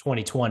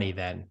 2020.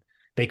 Then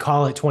they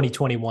call it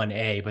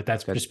 2021A, but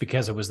that's just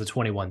because it was the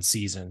 21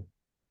 season,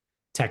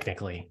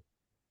 technically.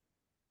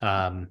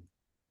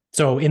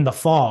 So in the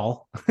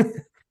fall,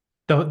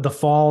 the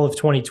fall of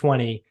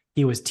 2020,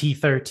 he was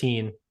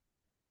T13,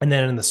 and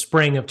then in the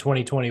spring of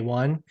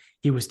 2021,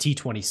 he was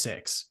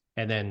T26,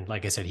 and then,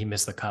 like I said, he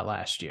missed the cut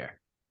last year.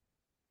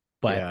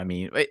 But yeah, I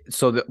mean,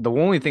 so the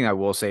only thing I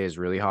will say is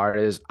really hard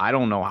is I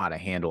don't know how to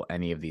handle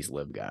any of these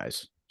live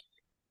guys.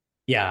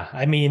 Yeah,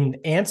 I mean,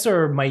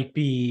 Answer might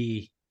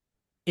be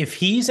if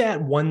he's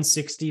at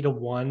 160 to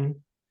 1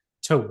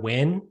 to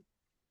win,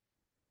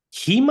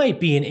 he might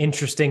be an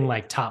interesting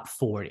like top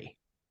 40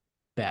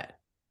 bet.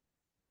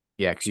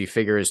 Yeah, because you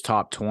figure his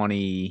top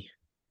 20,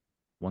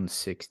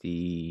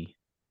 160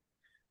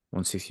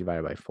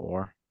 divided by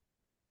 4.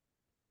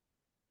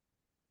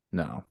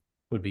 No.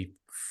 Would be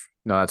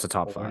No, that's a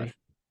top 40. 5.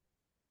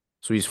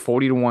 So he's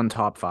 40 to 1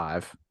 top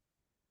 5.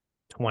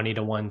 20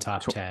 to 1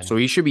 top 10. So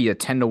he should be a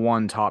 10 to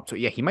 1 top. So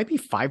yeah, he might be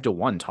 5 to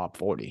 1 top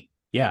 40.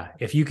 Yeah.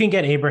 If you can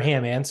get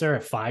Abraham Answer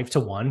at 5 to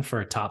 1 for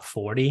a top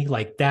 40,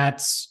 like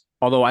that's.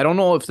 Although I don't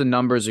know if the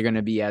numbers are going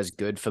to be as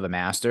good for the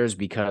Masters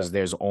because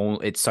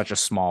it's such a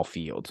small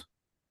field.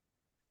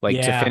 Like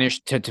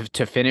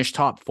to finish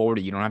top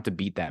 40, you don't have to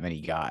beat that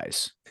many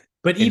guys.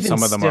 But and even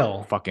some of them still,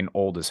 are fucking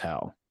old as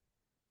hell.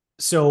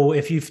 So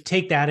if you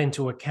take that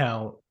into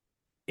account,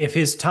 if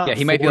his top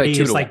he might be like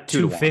is like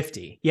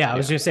 250. Yeah, I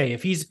was gonna say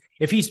if he's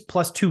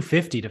plus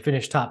 250 to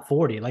finish top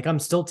 40, like I'm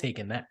still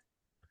taking that.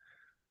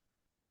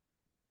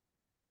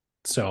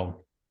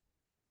 So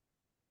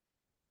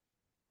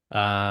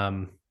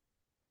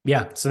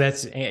yeah, so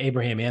that's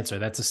Abraham Answer.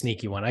 That's a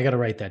sneaky one. I got to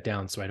write that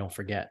down so I don't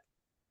forget.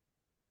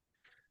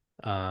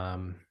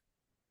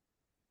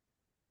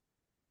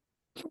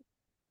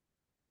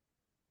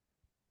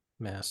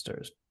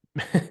 Masters.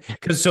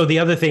 Because so the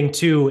other thing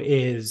too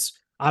is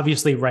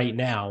obviously right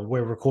now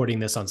we're recording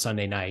this on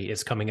Sunday night.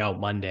 It's coming out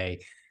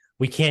Monday.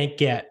 We can't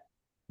get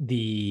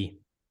the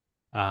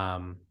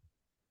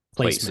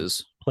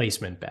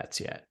placement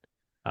bets yet.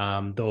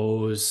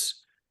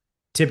 Those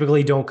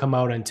typically don't come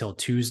out until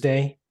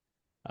Tuesday.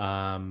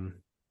 I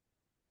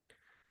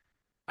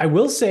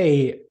will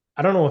say,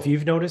 I don't know if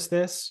you've noticed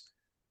this.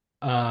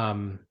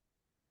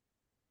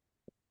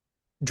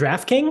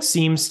 DraftKings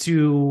seems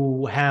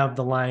to have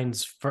the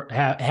lines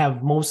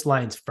have most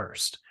lines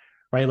first,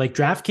 right? Like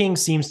DraftKings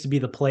seems to be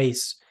the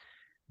place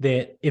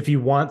that if you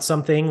want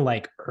something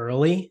like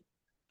early,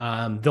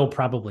 they'll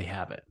probably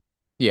have it.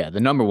 Yeah, the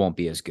number won't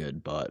be as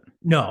good, but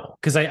no,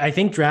 because I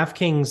think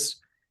DraftKings,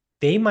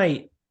 they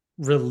might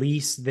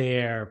release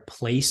their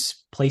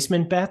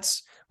placement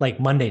bets like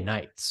Monday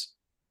nights.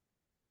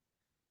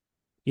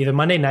 Either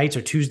Monday nights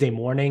or Tuesday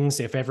mornings,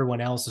 if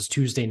everyone else is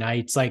Tuesday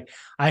nights. Like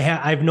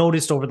I've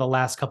noticed over the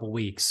last couple of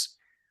weeks,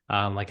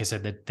 like I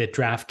said, that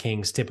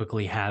DraftKings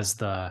typically has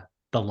the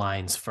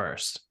lines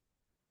first.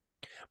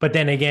 But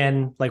then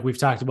again, like we've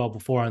talked about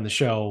before on the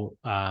show,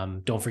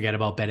 don't forget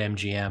about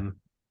BetMGM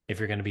if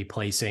you're going to be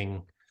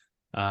placing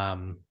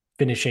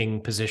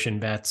finishing position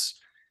bets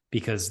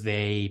because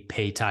they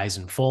pay ties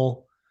in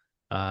full.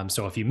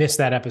 So if you missed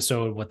that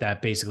episode, what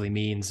that basically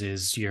means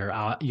is your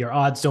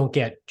odds don't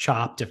get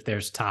chopped if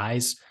there's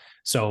ties.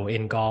 So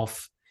in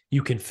golf,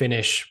 you can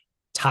finish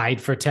tied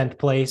for 10th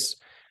place.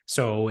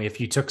 So if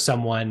you took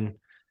someone,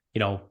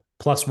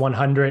 plus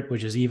 100,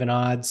 which is even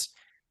odds,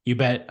 you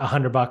bet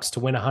 $100 to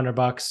win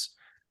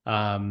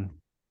 $100.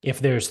 If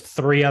there's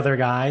 3 other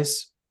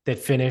guys that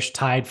finish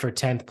tied for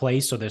 10th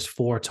place, so there's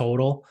 4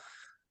 total,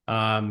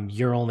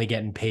 you're only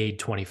getting paid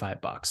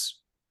 $25.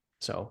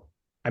 So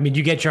I mean,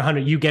 you get your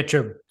 100, you get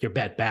your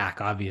bet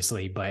back,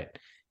 obviously, but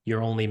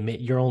you're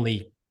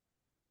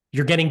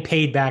getting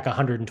paid back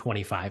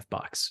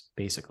 $125,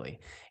 basically.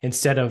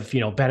 Instead of,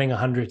 betting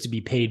 100 to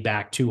be paid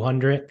back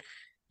 200,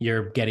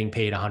 you're getting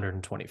paid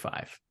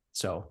 125.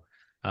 So,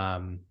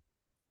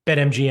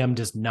 BetMGM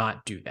does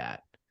not do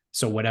that.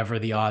 So whatever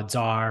the odds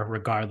are,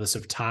 regardless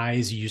of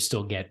ties, you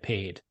still get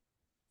paid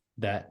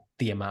the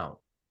amount.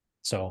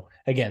 So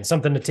again,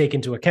 something to take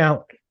into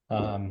account.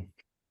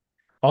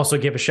 Also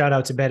give a shout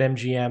out to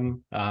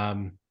BetMGM.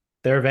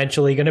 They're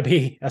eventually going to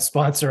be a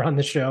sponsor on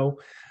the show.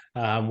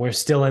 We're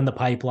still in the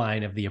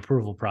pipeline of the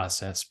approval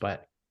process,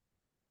 but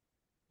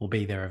we'll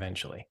be there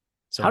eventually.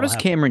 So how does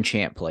Cameron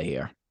Champ play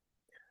here?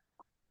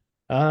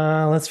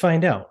 Let's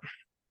find out.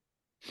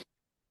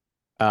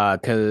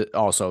 Because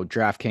also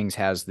DraftKings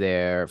has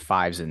their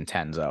 5s and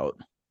 10s out.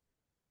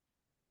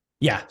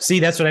 Yeah, see,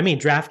 that's what I mean.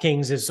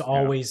 DraftKings is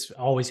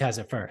always has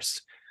it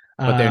first.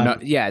 But they're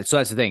not. Yeah, so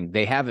that's the thing.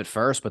 They have it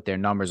first, but their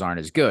numbers aren't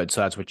as good.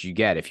 So that's what you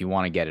get if you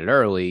want to get it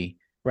early.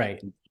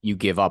 Right. You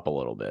give up a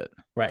little bit.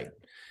 Right.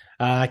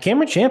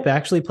 Cameron Champ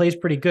actually plays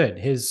pretty good.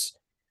 His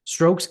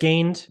strokes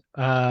gained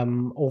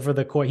over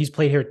the course. He's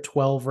played here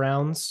 12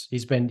 rounds.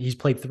 He's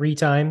played 3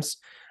 times.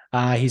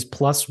 He's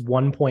plus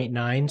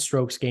 1.9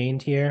 strokes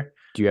gained here.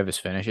 Do you have his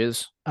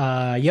finishes?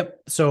 Yep.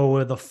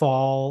 So the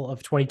fall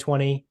of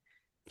 2020,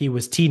 he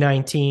was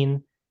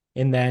T19.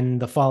 And then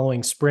the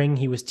following spring,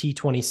 he was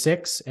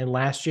T26. And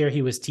last year,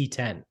 he was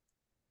T10.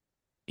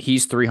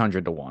 He's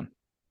 300 to 1.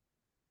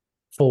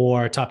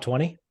 For top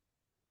 20?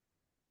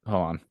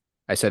 Hold on.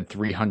 I said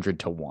 300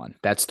 to 1.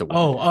 That's to win.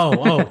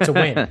 Oh, to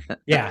win.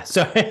 Yeah.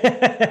 So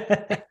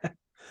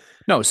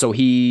no, so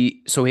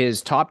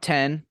his top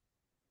 10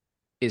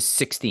 is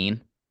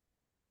 16,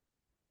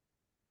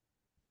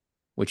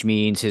 which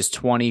means his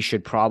 20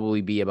 should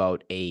probably be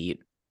about 8,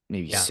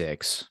 maybe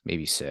 6,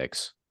 maybe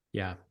 6.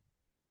 Yeah.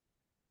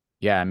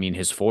 Yeah, I mean,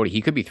 his 40, he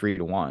could be 3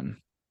 to 1,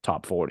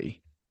 top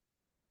 40.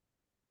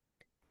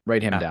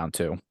 Write him down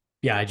too.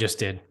 Yeah, I just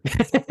did. Way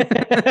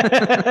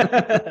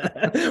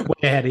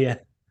ahead of you.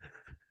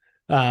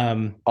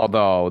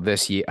 Although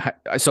this year,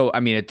 so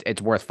I mean,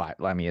 it's worth five.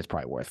 I mean, it's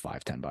probably worth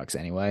 $5-10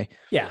 anyway.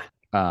 Yeah.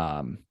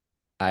 Um,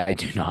 I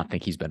do not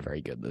think he's been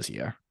very good this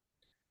year.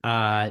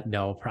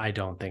 No, I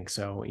don't think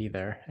so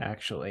either,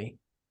 actually.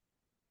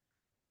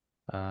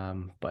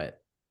 But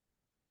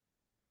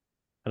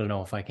I don't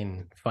know if I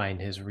can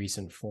find his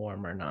recent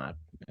form or not.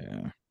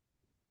 Yeah.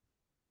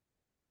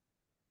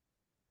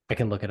 I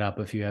can look it up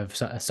if you have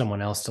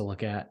someone else to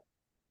look at.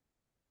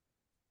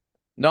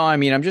 No, I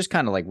mean, I'm just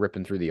kind of like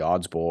ripping through the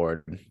odds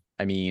board.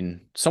 I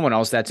mean, someone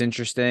else that's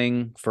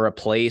interesting for a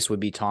place would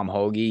be Tom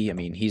Hoagie. I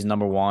mean, he's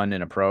number one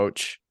in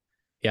approach.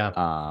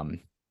 Yeah.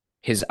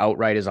 His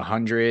outright is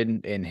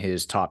 100, and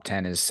his top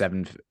 10 is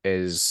 7-1,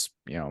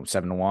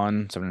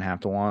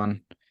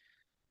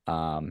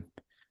 7.5-1.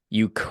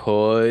 You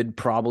could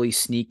probably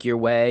sneak your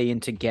way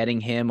into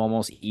getting him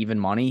almost even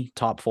money,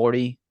 top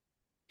 40,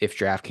 if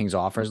DraftKings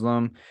offers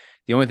them.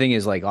 The only thing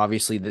is, like,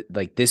 obviously,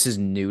 like, this is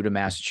new to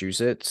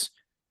Massachusetts.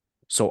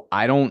 So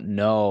I don't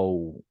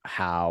know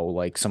how,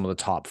 like, some of the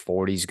top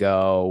 40s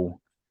go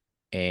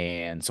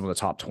and some of the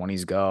top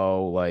 20s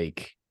go.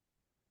 Like,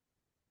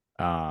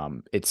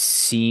 it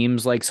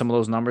seems like some of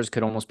those numbers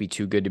could almost be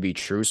too good to be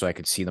true. So I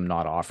could see them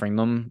not offering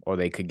them, or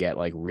they could get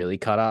like really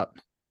cut up.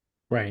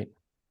 Right.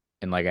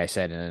 And like I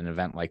said, in an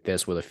event like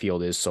this where the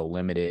field is so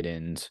limited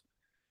and,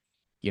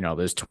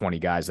 there's 20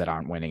 guys that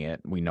aren't winning it.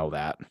 We know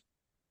that.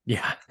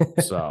 Yeah.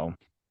 So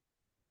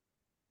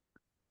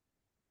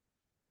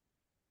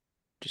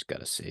just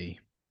got to see.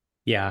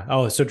 Yeah.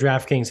 Oh, so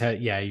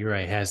DraftKings yeah, you're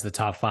right, has the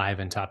top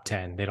 5 and top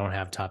 10. They don't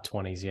have top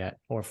 20s yet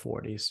or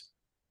 40s.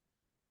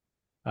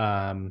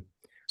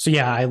 So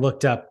yeah, I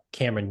looked up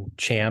Cameron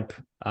Champ.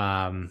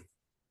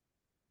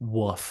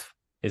 Wolf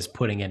is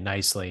putting it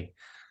nicely.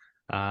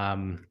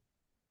 Oh,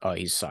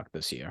 he's sucked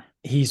this year.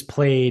 He's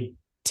played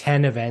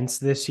 10 events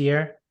this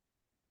year.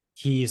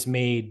 He's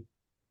made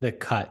the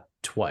cut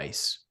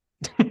twice.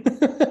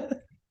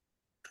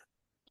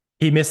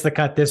 He missed the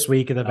cut this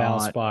week at the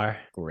Valspar.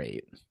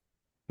 Great.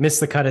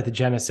 Missed the cut at the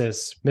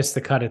Genesis. Missed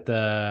the cut at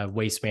the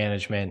Waste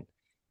Management.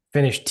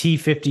 Finished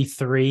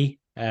T53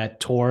 at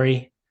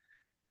Torrey.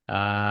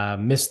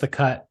 Missed the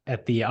cut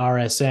at the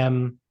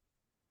RSM.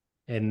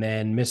 And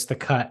then missed the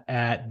cut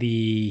at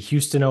the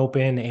Houston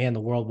Open and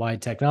the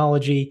Worldwide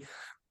Technology.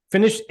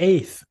 Finished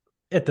 8th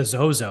at the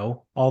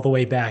Zozo all the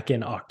way back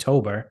in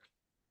October.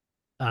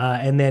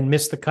 And then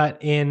missed the cut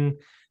in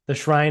the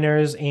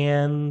Shriners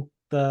and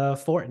the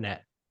Fortinet.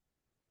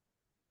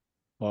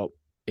 Well,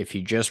 if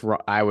you just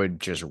I would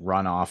just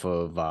run off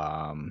of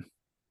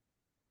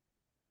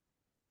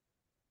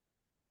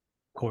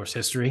course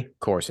history.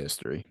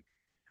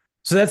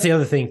 So that's the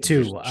other thing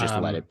too. Just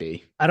let it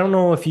be. I don't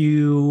know if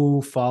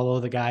you follow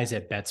the guys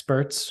at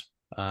BetSperts.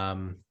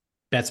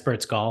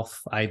 BetSperts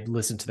Golf. I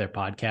listened to their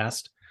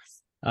podcast.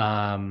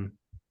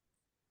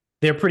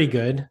 They're pretty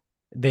good.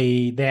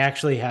 They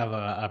actually have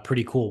a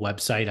pretty cool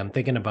website. I'm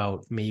thinking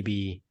about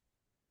maybe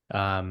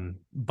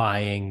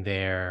buying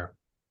their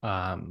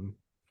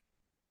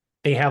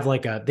they have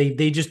like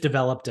they just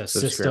developed a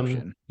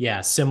system,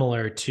 yeah,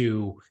 similar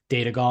to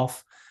Data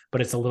Golf,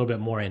 but it's a little bit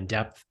more in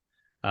depth.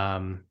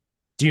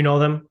 Do you know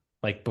them?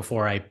 Like,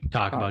 before I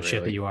talk about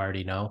shit that you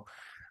already know.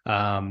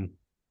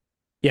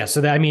 Yeah,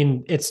 so that, I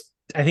mean,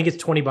 I think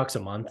it's $20 a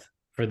month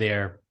for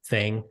their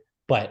thing,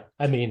 but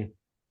I mean,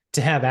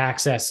 to have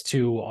access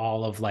to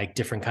all of like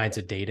different kinds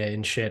of data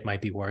and shit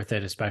might be worth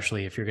it,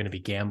 especially if you're going to be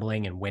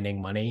gambling and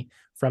winning money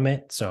from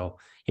it. So,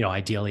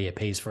 ideally it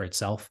pays for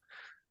itself.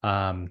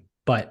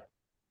 But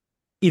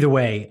either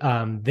way,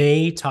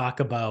 they talk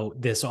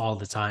about this all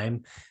the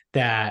time,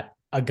 that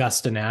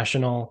Augusta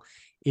National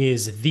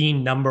is the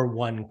number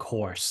one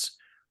course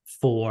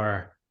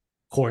for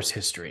course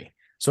history.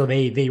 So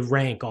they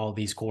rank all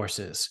these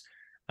courses,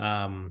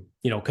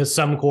 because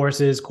some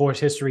courses, course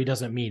history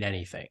doesn't mean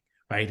anything,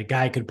 right? A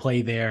guy could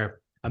play there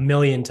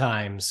 1,000,000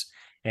 times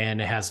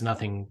and it has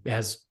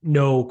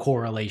no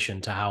correlation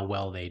to how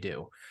well they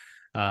do.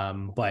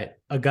 But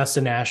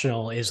Augusta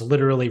National is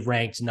literally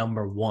ranked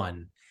number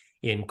one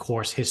in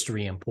course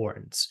history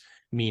importance,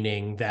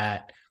 meaning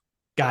that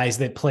guys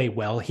that play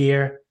well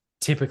here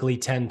typically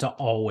tend to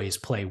always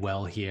play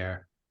well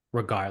here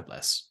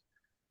regardless.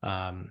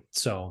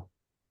 So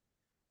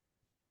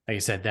like I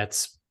said,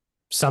 that's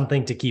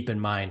something to keep in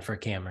mind for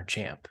Cameron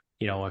Champ.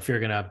 If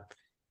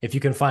you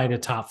can find a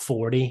top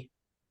 40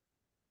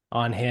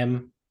 on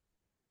him,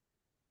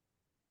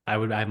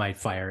 I might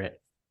fire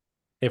it.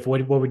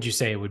 What would you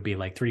say it would be,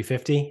 like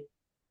 350?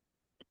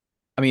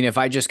 I mean, if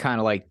I just kind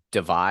of like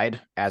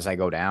divide as I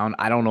go down,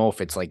 I don't know if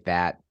it's like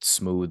that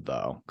smooth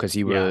though, because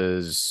he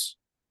was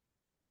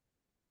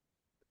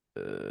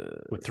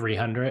with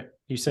 300.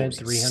 You said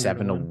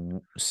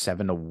 300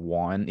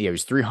 7-1. Yeah, it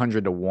was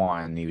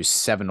 300-1. He was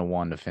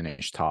 7-1 to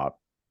finish top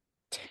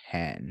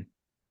 10.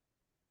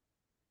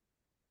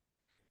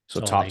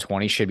 So top like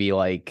 20 should be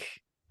like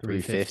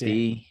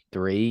 350,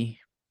 3.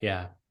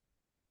 Yeah.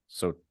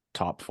 So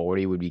top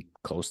 40 would be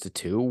close to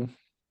 2.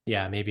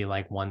 Yeah, maybe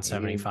like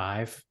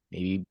 175.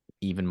 Maybe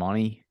even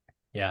money.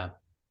 Yeah.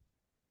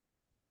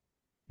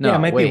 Yeah, it No,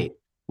 might wait. be.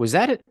 Was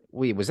that it?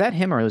 Wait, was that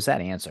him or was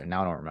that Answer?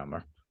 Now I don't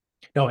remember.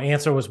 No,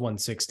 Answer was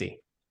 160.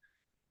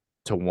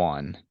 To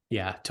 1.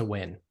 Yeah, to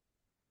win.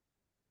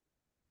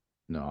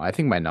 No, I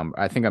think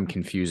I'm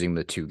confusing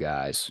the two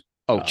guys.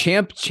 Oh,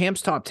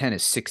 Champ's top 10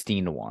 is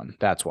 16 to 1.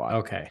 That's why.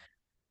 Okay.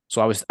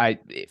 So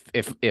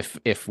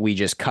if we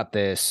just cut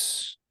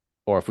this,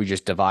 or if we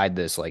just divide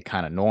this like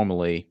kind of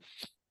normally,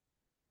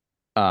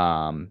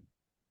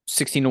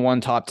 16 to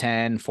 1 top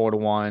 10, 4 to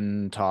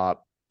 1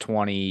 top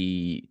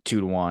 20, 2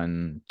 to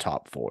 1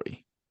 top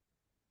 40.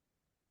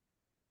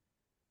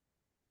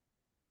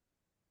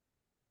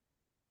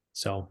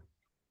 So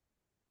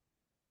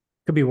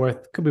could be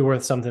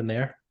worth something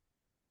there.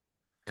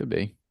 Could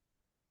be.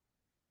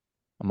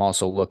 I'm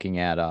also looking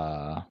at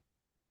I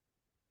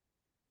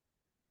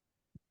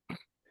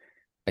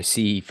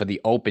see for the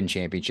Open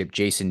Championship,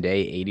 Jason Day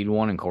 80 to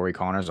 1 and Corey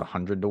Connors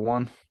 100 to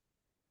 1.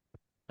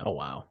 Oh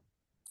wow.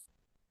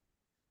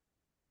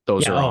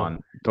 Those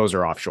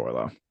are offshore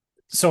though.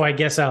 So I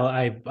guess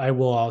I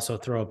will also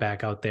throw it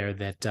back out there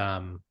that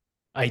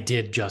I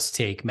did just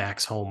take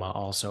Max Homa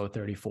also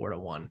 34 to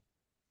 1.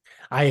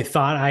 I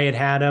thought I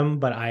had him,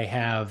 but I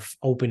have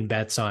open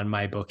bets on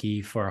my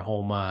bookie for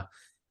Homa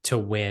to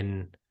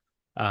win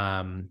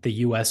the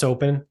US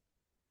Open.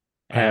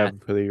 I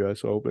have for the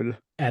US Open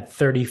at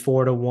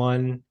 34 to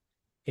 1,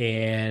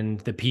 and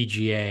the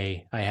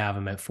PGA I have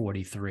him at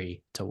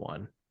 43 to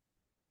 1.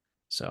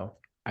 So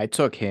I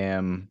took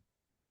him.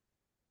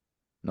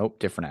 Nope,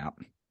 different app.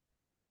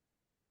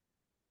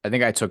 I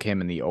think I took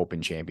him in the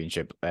Open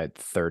Championship at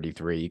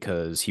 33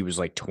 because he was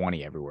like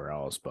 20 everywhere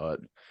else, but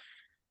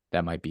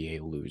that might be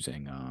a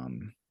losing.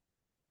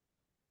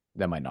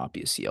 That might not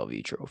be a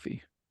CLV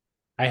trophy.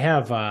 I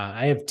have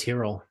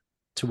Tyrrell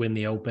to win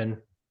the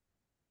Open.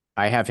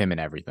 I have him in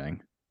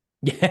everything.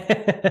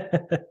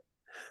 Yeah.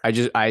 I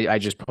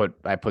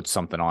put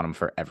something on him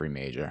for every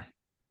major.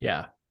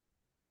 Yeah.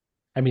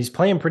 I mean, he's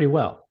playing pretty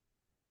well.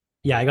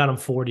 Yeah, I got him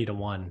 40 to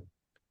 1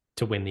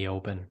 to win the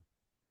Open.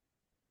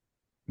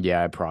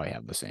 Yeah, I probably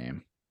have the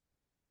same.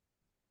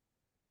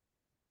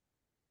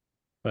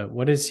 But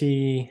what is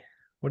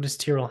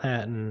Tyrrell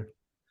Hatton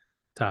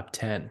top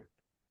 10?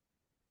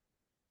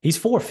 He's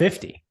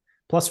 450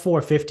 plus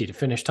 450 to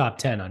finish top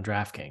 10 on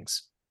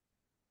DraftKings.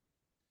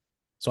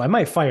 So I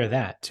might fire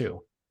that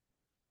too.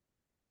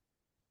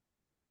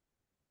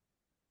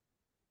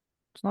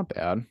 It's not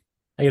bad.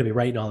 I gotta be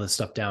writing all this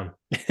stuff down.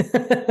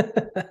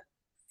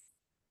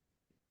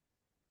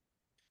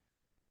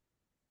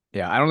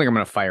 Yeah, I don't think I'm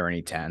gonna fire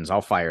any 10s.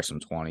 I'll fire some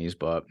 20s,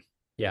 but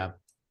yeah.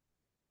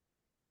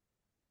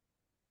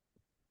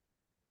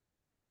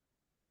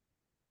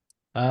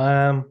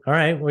 All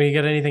right. Well, you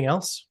got anything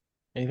else?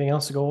 Anything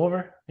else to go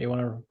over? You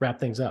want to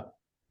wrap things up?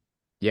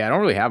 Yeah, I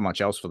don't really have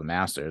much else for the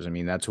Masters. I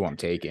mean, that's who I'm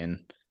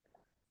taking.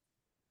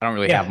 I don't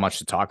really have much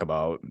to talk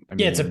about. I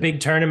mean, it's a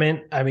big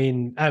tournament. I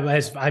mean,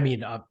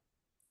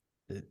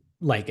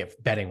 like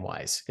if betting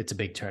wise, it's a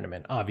big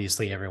tournament.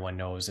 Obviously, everyone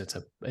knows it's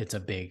a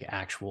big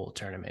actual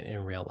tournament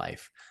in real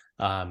life.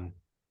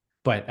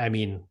 But I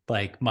mean,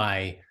 like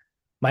my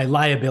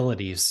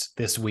liabilities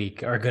this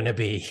week are going to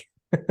be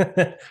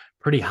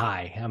pretty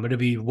high. I'm going to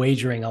be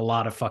wagering a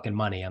lot of fucking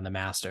money on the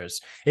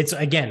Masters. It's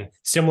again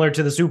similar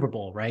to the Super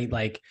Bowl, right?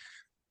 Like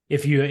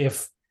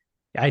if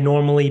I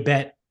normally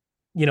bet,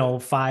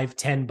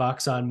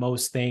 $5-10 on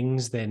most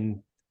things,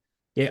 then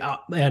yeah,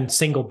 and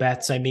single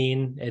bets, I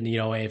mean, and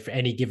if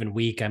any given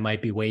week I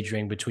might be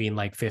wagering between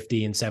like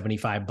 50 and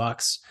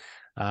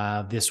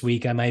 $75. This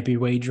week I might be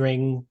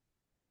wagering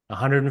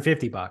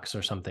 $150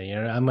 or something.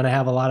 I'm going to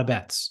have a lot of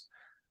bets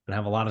and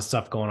have a lot of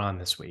stuff going on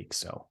this week.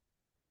 So,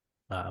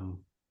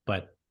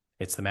 but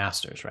it's the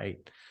Masters, right?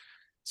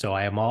 So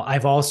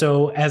I've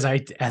also, as I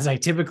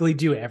typically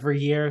do every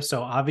year.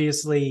 So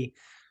obviously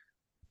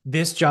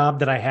this job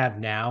that I have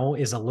now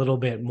is a little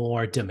bit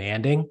more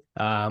demanding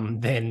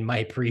than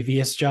my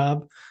previous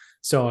job.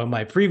 So in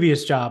my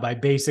previous job, I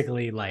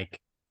basically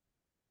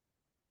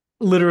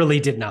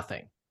literally did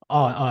nothing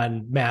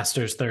on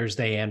Masters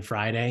Thursday and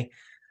Friday.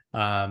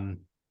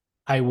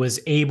 I was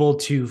able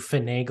to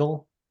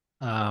finagle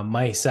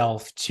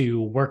myself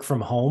to work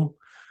from home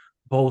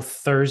both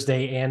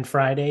Thursday and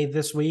Friday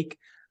this week.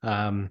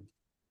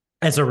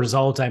 As a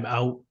result, I'm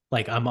out.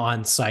 Like I'm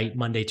on site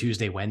Monday,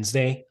 Tuesday,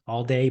 Wednesday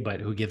all day,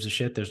 but who gives a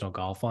shit? There's no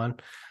golf on.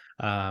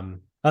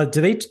 Do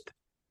they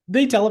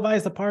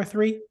televise the par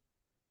 3?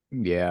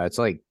 Yeah, it's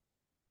like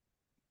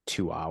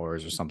 2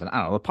 hours or something. I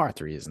don't know. The par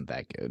 3 isn't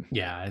that good.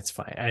 Yeah, it's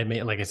fine. I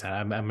mean, like I said,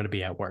 I'm going to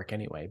be at work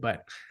anyway,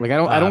 but like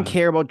I don't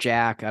care about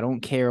Jack. I don't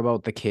care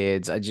about the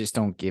kids. I just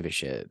don't give a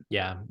shit.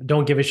 Yeah,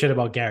 don't give a shit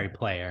about Gary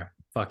Player.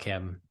 Fuck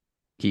him.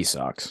 He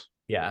sucks.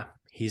 Yeah,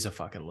 he's a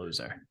fucking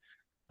loser.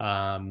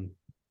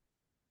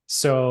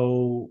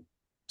 So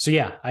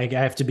yeah, I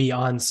have to be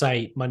on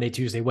site Monday,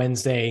 Tuesday,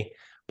 Wednesday,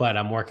 but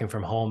I'm working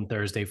from home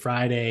Thursday,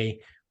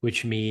 Friday,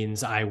 which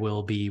means I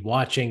will be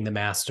watching the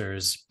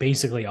Masters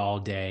basically all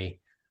day,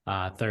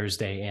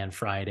 Thursday and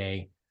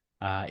Friday,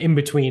 in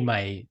between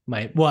I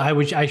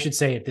should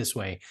say it this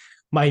way.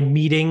 my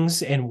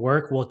meetings and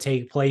work will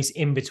take place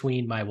in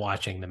between my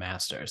watching the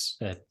Masters,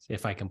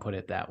 if I can put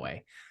it that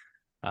way.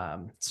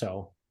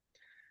 So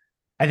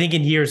I think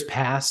in years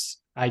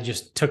past, I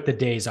just took the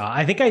days off.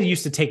 I think I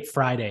used to take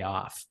Friday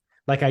off.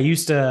 Like I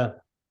used to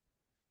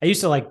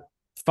like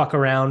fuck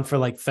around for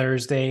like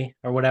Thursday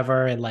or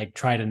whatever and like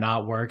try to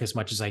not work as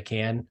much as I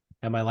can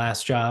at my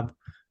last job.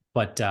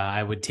 But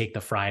I would take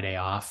the Friday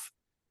off.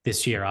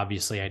 This year,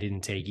 obviously, I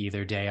didn't take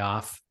either day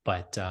off,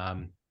 but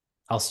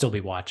I'll still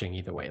be watching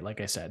either way.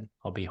 Like I said,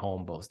 I'll be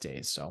home both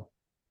days. So,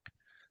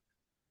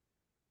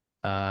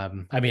 I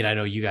mean, I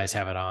know you guys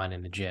have it on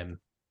in the gym.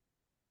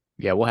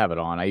 Yeah, we'll have it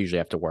on. I usually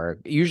have to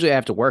work. Usually I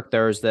have to work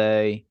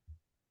Thursday.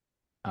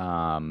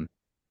 This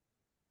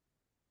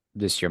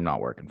year I'm not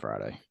working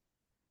Friday.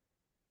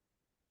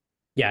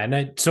 Yeah,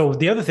 and so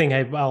the other thing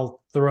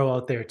I'll throw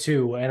out there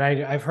too, and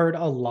I've heard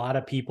a lot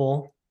of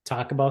people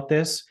talk about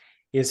this,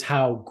 is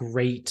how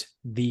great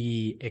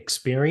the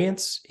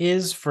experience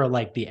is for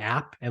like the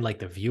app and like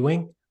the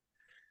viewing.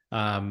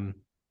 I've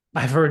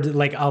heard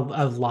like a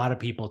lot of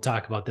people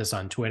talk about this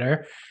on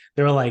Twitter.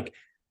 They're like,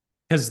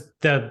 because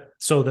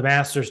the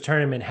Masters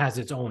tournament has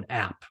its own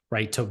app,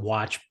 right, to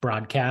watch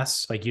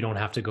broadcasts. Like you don't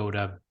have to go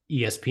to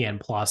ESPN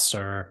Plus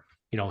or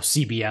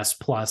CBS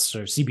Plus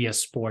or CBS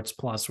Sports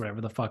Plus, whatever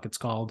the fuck it's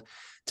called,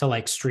 to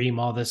like stream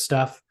all this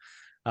stuff.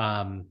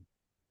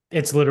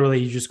 It's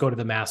literally, you just go to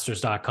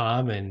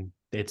themasters.com and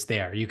it's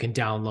there. You can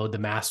download the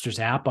Masters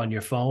app on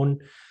your phone.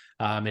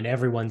 And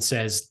everyone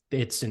says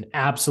it's an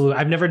absolute,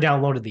 I've never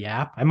downloaded the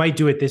app. I might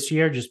do it this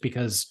year just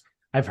because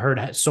I've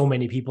heard so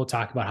many people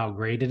talk about how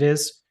great it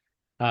is.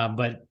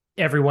 But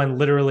everyone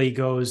literally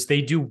goes,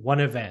 they do one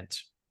event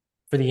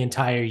for the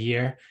entire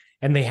year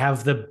and they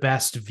have the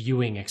best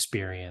viewing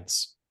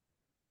experience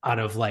out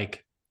of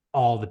like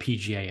all the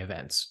PGA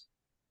events.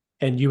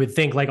 And you would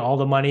think like all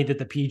the money that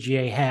the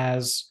PGA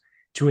has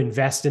to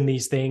invest in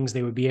these things,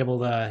 they would be able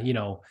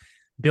to,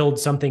 build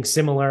something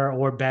similar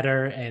or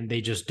better, and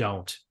they just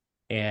don't.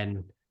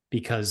 And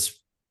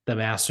because the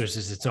Masters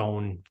is its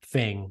own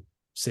thing,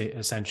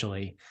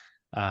 essentially,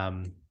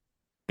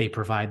 they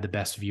provide the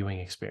best viewing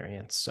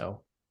experience.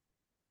 So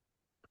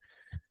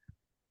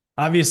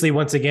obviously,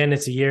 once again,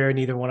 it's a year,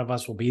 neither one of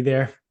us will be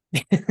there.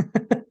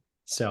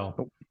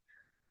 So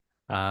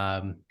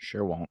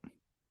sure won't.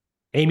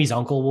 Amy's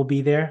uncle will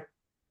be there,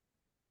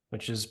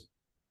 which is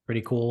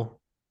pretty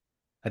cool.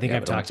 I think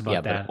I've talked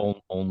about that.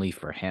 But only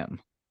for him.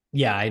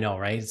 Yeah, I know,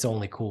 right? It's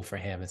only cool for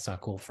him. It's not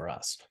cool for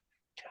us.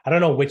 I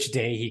don't know which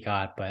day he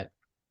got, but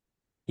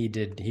he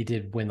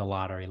did win the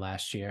lottery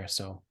last year.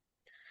 So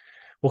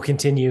we'll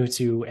continue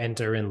to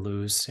enter and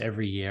lose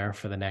every year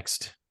for the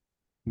next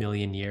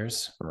million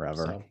years.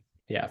 Forever. So,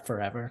 yeah,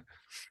 forever.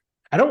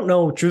 I don't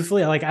know,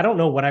 truthfully, like I don't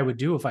know what I would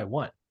do if I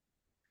won.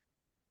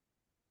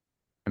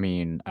 I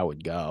mean, I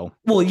would go.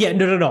 Well, yeah,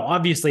 no.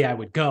 Obviously I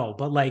would go,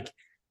 but like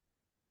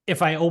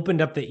if I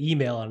opened up the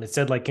email and it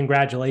said like,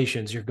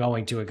 congratulations, you're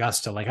going to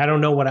Augusta. Like, I don't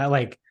know what I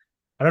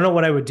don't know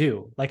what I would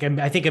do. Like,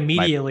 I think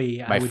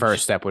immediately my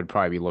first step would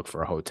probably be look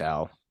for a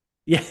hotel.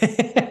 Yeah.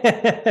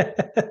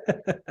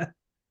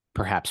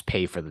 Perhaps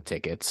pay for the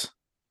tickets.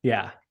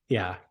 Yeah.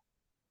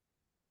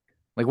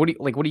 Like, what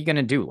are you going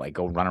to do? Like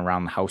go run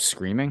around the house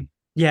screaming?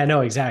 Yeah,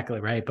 no, exactly.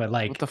 Right. But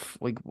like,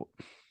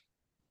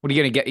 what are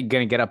you gonna get? You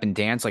gonna get up and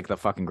dance like the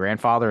fucking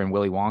grandfather in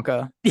Willy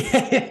Wonka?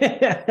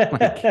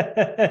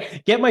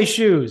 Like, get my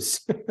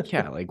shoes.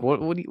 Yeah, like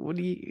what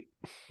do you?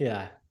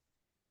 Yeah.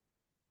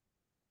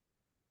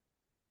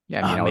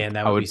 Yeah, I mean,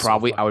 I would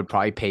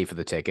probably pay for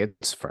the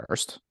tickets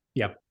first.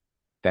 Yep.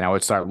 Then I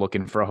would start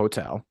looking for a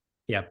hotel.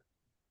 Yep.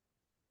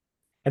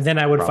 And then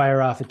I would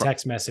fire off a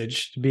text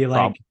message to be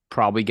like,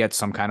 probably get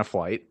some kind of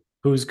flight.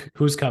 Who's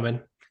coming?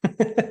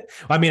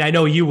 I mean, I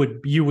know you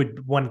would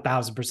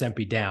 1000%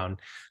 be down.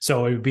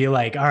 So it would be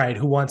like, all right,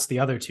 who wants the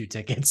other 2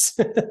 tickets?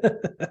 I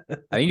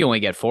think you only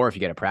get 4 if you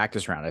get a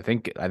practice round. I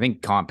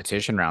think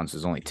competition rounds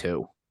is only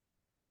 2.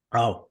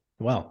 Oh,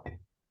 well.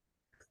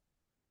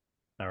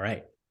 All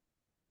right.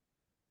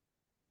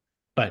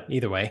 But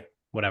either way,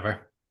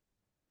 whatever.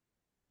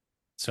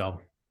 So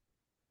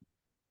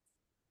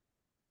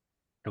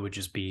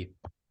it'd be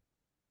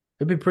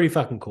pretty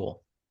fucking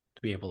cool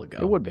to be able to go.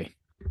 It would be.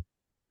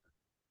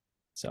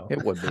 So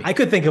it would be. I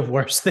could think of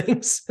worse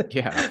things.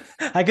 Yeah.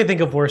 I could think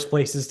of worse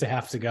places to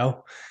have to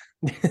go.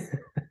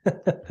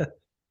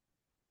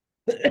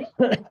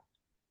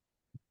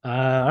 All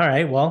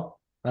right. Well,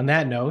 on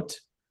that note,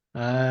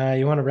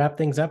 you want to wrap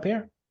things up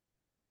here?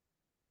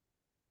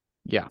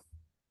 Yeah.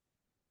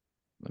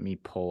 Let me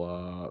pull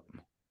up.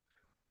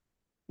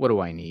 What do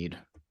I need?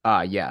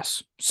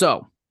 Yes.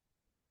 So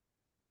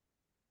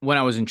when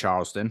I was in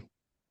Charleston,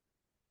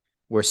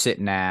 we're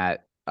sitting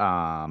at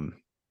some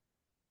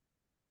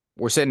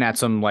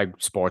like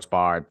sports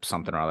bar,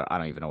 something or other. I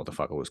don't even know what the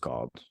fuck it was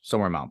called.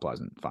 Somewhere in Mount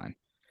Pleasant. Fine.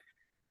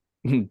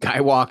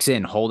 Guy walks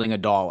in holding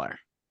 $1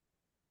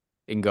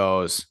 and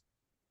goes,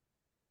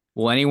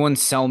 "Will anyone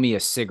sell me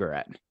a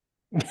cigarette?"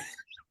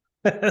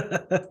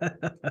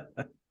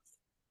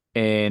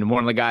 And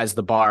one of the guys at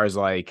the bar is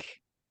like,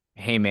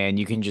 "Hey man,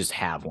 you can just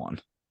have one."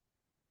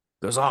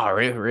 Goes, oh,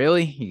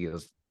 really? He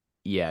goes,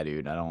 yeah,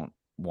 dude, I don't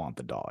want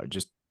the dollar.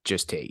 Just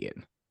take it.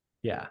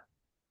 Yeah.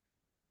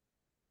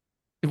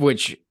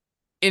 Which,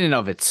 in and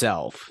of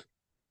itself,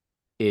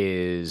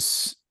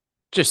 is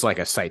just like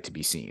a sight to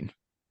be seen.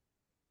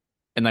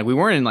 And like we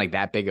weren't in like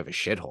that big of a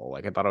shithole.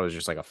 Like I thought it was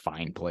just like a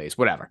fine place,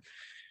 whatever.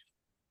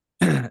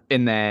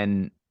 And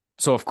then,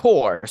 so of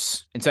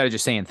course, instead of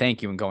just saying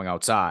thank you and going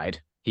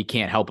outside, he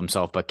can't help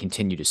himself but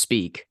continue to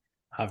speak.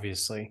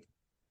 Obviously.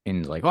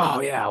 And like,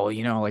 oh yeah,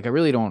 well, like I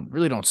really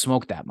don't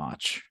smoke that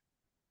much.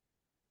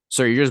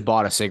 So you just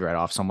bought a cigarette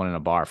off someone in a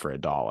bar for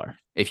 $1.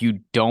 If you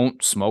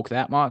don't smoke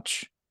that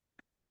much,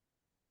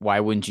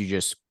 why wouldn't you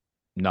just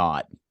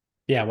not?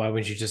 Yeah, why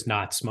wouldn't you just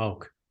not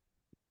smoke?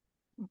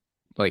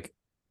 Like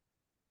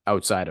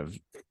outside of,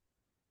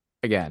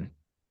 again,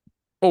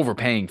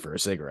 overpaying for a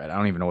cigarette. I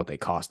don't even know what they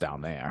cost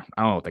down there.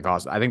 I don't know what they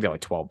cost. I think they're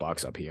like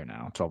 $12 up here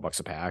now. $12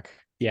 a pack.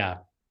 Yeah.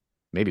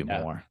 Maybe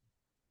more.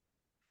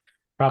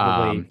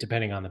 Probably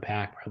depending on the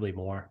pack, probably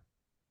more.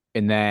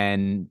 And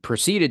then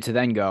proceeded to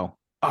then go,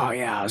 oh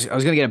yeah, I was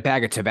gonna get a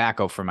bag of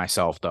tobacco for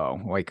myself though.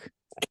 Like,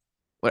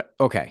 what?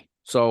 Okay,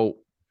 so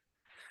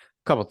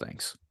a couple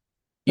things.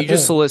 You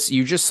just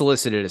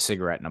solicited a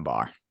cigarette in a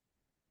bar.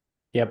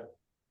 Yep.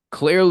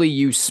 Clearly,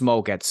 you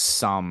smoke at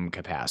some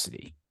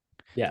capacity.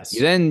 Yes.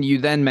 You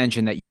then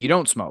mentioned that you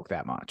don't smoke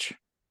that much,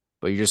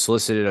 but you just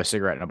solicited a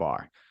cigarette in a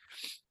bar.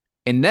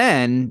 And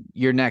then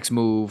your next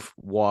move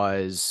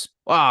was,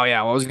 oh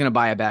yeah, well, I was going to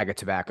buy a bag of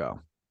tobacco.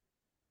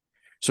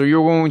 So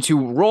you're going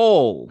to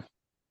roll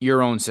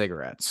your own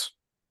cigarettes.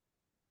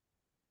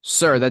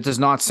 Sir, that does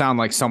not sound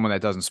like someone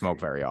that doesn't smoke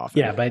very often.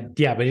 Yeah, but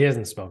he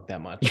doesn't smoke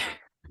that much.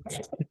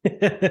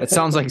 That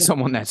sounds like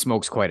someone that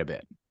smokes quite a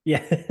bit.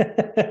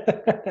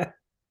 Yeah.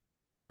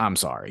 I'm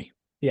sorry.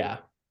 Yeah.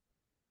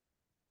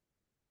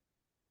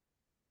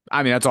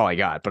 I mean, that's all I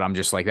got, but I'm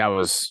just like,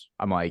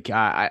 I'm like,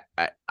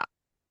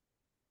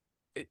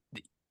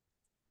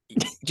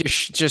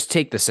 just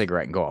take the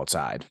cigarette and go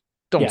outside.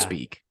 Don't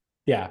speak.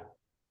 Yeah.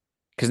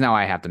 Because now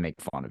I have to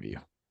make fun of you.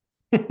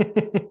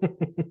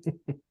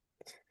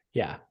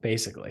 Yeah,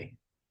 basically.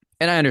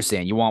 And I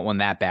understand you want one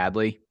that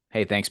badly.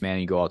 Hey, thanks, man.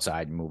 You go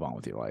outside and move on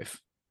with your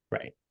life.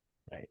 Right.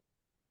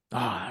 Oh,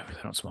 I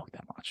really don't smoke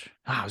that much.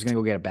 I was going to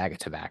go get a bag of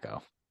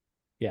tobacco.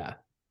 Yeah.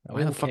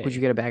 Why the fuck would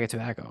you get a bag of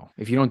tobacco?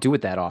 If you don't do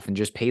it that often,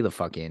 just pay the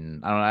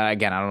fucking, I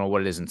don't know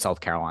what it is in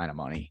South Carolina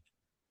money.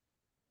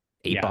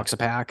 $8 a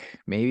pack,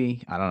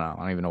 maybe? I don't know.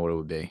 I don't even know what it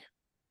would be.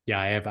 Yeah,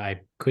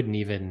 I couldn't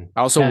even.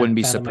 I also wouldn't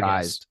be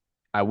surprised.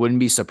 I wouldn't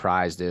be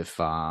surprised if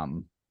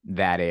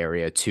that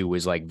area too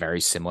is like very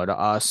similar to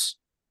us,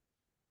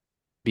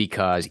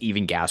 because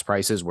even gas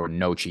prices were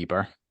no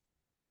cheaper.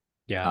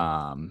 Yeah.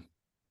 I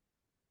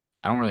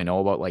don't really know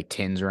about like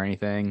tins or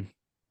anything.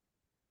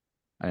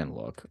 I didn't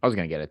look. I was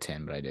going to get a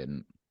tin, but I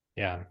didn't.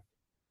 Yeah.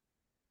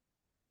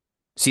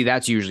 See,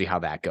 that's usually how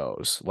that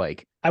goes.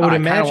 Like, I would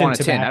imagine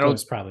tobacco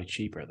is probably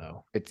cheaper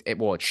though.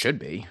 Well, it should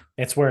be.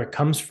 It's where it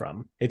comes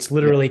from. It's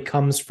literally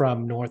comes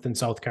from North and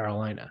South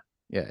Carolina.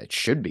 Yeah, it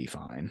should be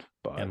fine.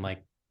 But and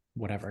like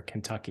whatever,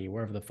 Kentucky,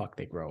 wherever the fuck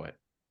they grow it.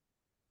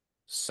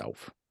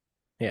 South.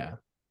 Yeah,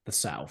 the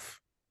South.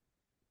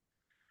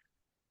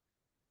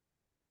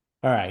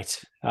 All right.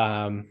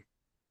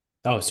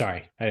 Oh,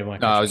 sorry. I didn't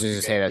want to. No, I was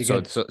just gonna say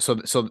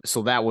that.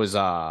 So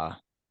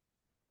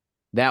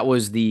that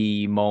was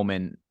the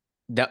moment.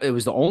 That it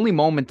was the only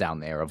moment down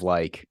there of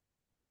like,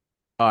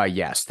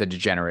 yes, the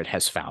degenerate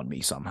has found me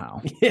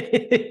somehow.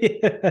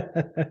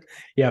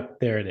 Yep,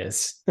 there it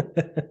is.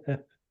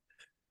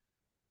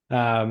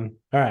 All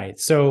right.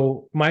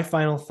 So my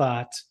final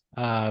thought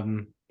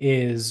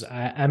is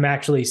I'm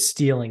actually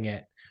stealing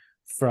it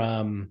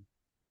from,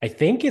 I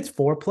think it's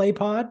Foreplay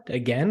Pod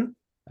again,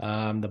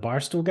 the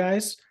Barstool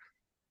guys.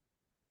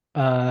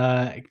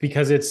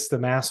 Because it's the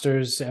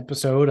Masters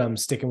episode, I'm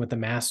sticking with the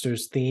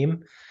Masters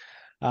theme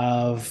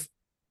of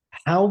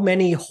how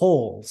many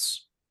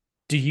holes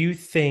do you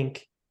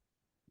think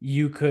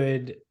you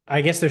could,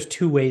 I guess there's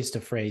two ways to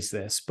phrase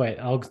this, but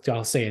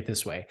I'll say it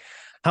this way.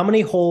 How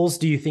many holes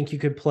do you think you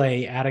could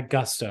play at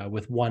Augusta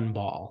with one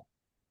ball?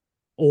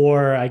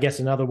 Or I guess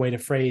another way to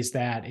phrase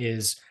that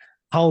is,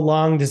 how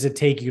long does it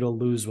take you to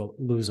lose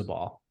a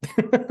ball?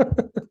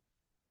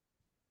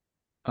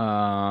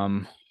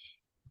 1,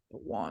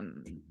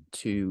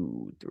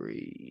 2,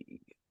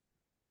 3,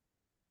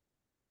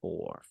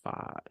 4,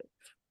 5.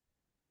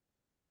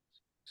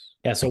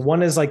 Yeah, so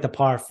one is like the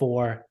par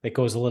 4 that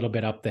goes a little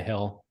bit up the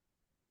hill.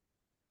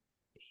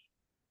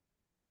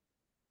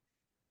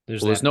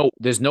 There's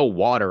no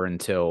water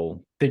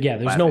until there's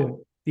 11. No.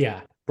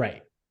 Yeah,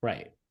 right.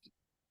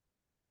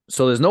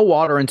 So there's no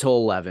water until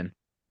 11.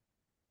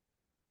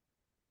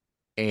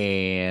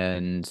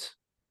 And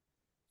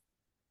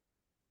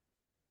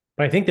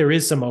but I think there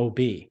is some OB.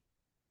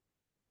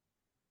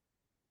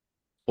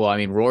 Well, I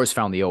mean, Roars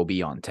found the OB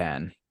on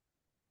 10.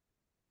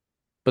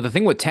 But the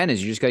thing with 10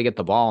 is you just got to get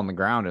the ball on the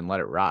ground and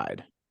let it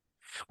ride.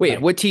 Wait,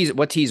 right. What tees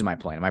am I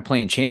playing? Am I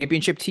playing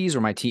championship tees or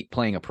am I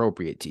playing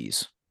appropriate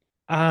tees?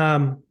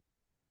 No,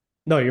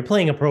 you're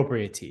playing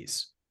appropriate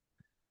tees.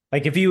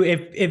 Like if you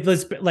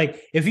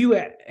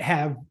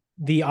have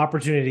the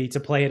opportunity to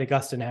play at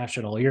Augusta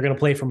National, you're going to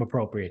play from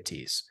appropriate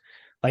tees.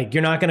 Like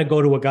you're not going to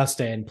go to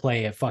Augusta and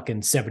play at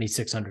fucking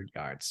 7,600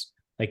 yards.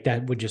 Like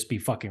that would just be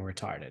fucking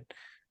retarded.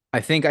 I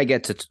think I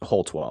get to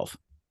hole 12.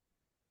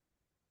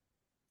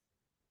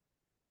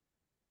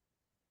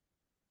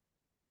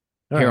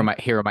 Here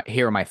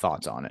are my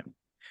thoughts on it.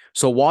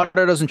 So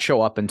water doesn't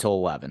show up until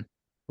 11.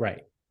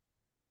 Right.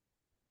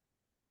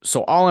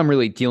 So all I'm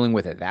really dealing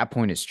with at that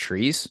point is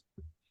trees.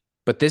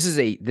 But this is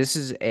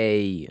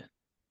a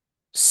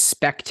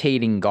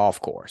spectating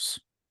golf course.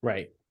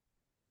 Right.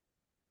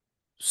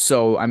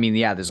 So I mean,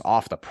 yeah, there's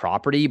off the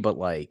property, but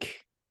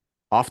like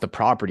off the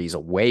property is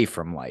away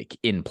from like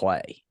in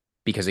play.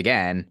 Because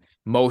again,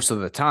 most of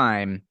the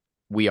time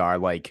we are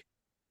like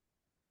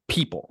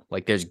people.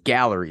 Like there's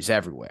galleries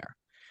everywhere.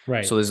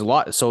 Right. So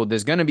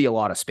there's going to be a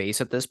lot of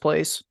space at this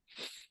place.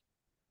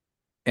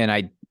 And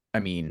I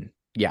mean,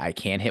 yeah, I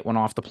can hit one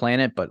off the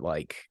planet, but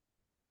like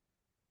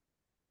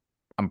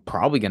I'm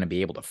probably going to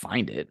be able to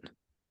find it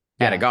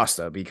at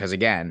Augusta because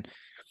again,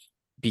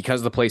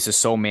 because the place is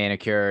so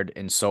manicured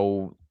and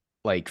so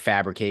like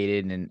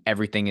fabricated and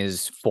everything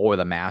is for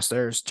the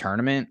Masters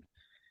tournament,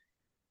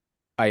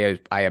 I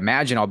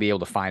imagine I'll be able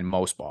to find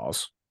most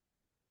balls.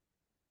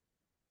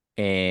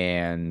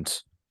 And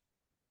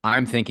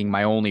I'm thinking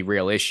my only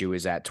real issue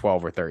is at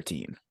 12 or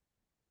 13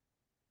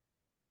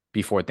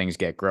 before things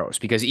get gross.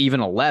 Because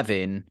even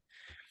 11,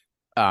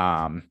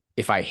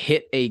 if I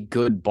hit a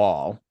good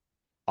ball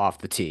off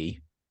the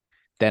tee,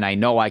 then I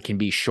know I can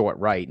be short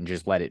right and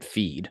just let it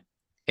feed.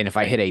 And if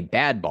I hit a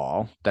bad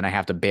ball, then I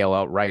have to bail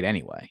out right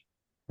anyway.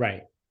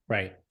 Right.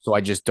 Right. So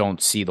I just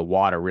don't see the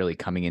water really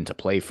coming into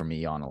play for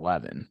me on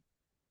 11.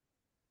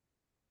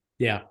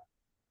 Yeah.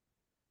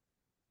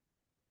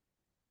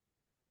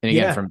 And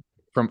again,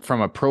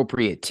 from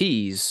appropriate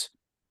tees,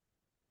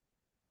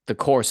 the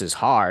course is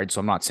hard. So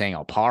I'm not saying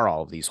I'll par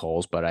all of these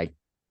holes, but I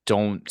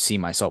don't see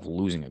myself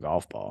losing a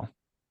golf ball.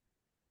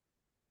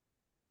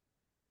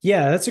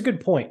 Yeah, that's a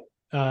good point.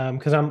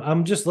 Because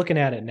I'm just looking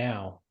at it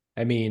now.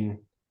 I mean,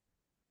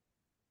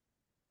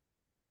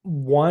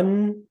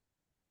 one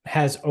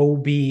has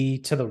OB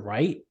to the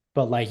right,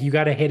 but like you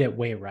got to hit it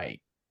way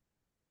right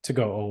to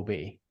go OB.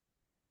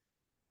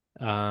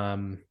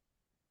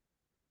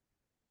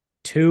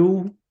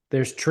 Two,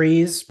 there's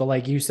trees, but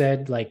like you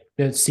said, like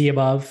see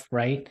above,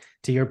 right?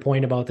 To your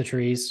point about the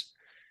trees.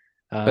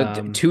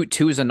 But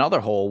two is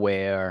another hole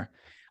where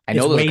I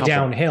know it's there's way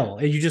downhill.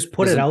 You just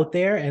put it out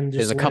there and just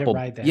there's a couple,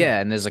 ride the hill.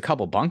 And there's a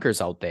couple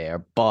bunkers out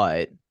there,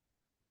 but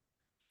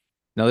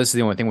no, this is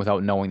the only thing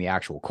without knowing the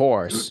actual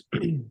course.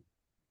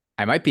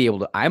 I might be able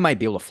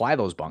to fly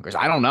those bunkers.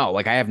 I don't know.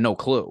 Like I have no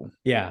clue.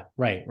 Yeah,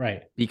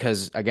 right.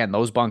 Because again,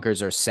 those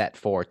bunkers are set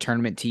for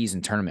tournament tees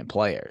and tournament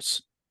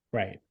players.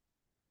 Right.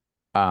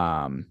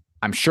 I'm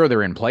sure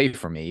they're in play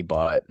for me,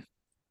 but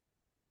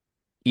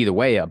either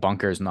way, a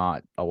bunker is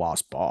not a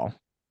lost ball.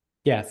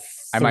 Yeah,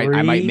 I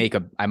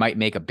might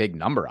make a big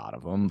number out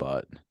of them,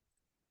 but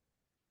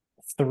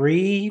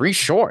three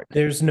short.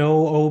 There's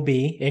no OB.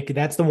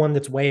 That's the one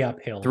that's way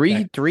uphill.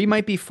 Three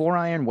might be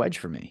 4-iron wedge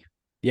for me.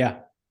 Yeah.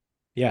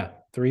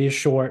 3 is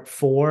short.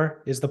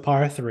 4 is the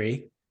par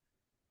 3.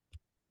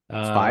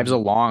 Five's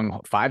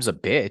a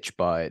bitch,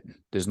 but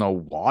there's no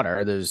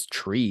water. There's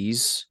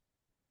trees.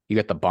 You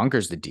got the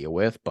bunkers to deal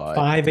with, but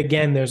 5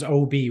 again, there's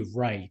OB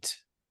right.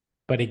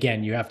 But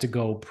again, you have to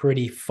go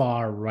pretty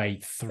far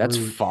right through. That's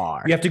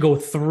far. You have to go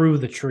through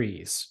the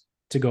trees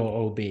to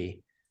go OB.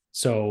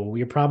 So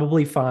you're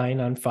probably fine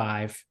on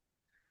 5.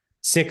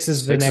 6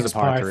 is the next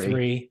par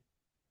 3.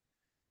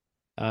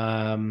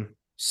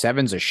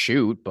 7's a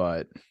shoot,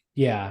 but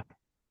yeah.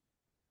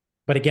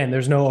 But again,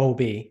 there's no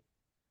OB.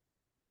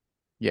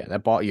 Yeah,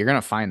 that ball, you're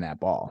gonna find that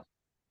ball.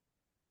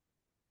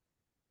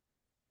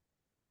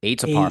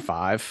 8's a par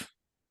 5.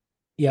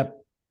 Yep.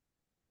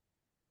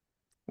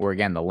 Where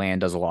again, the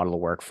land does a lot of the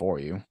work for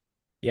you.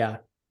 Yeah.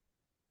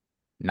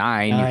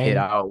 9, you hit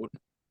out.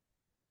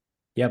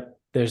 Yep.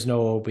 There's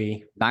no OB.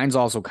 9's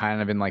also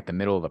kind of in like the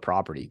middle of the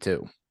property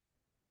too.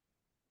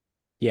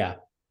 Yeah.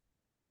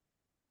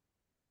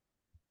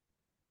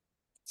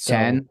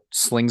 10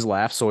 slings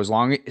left. So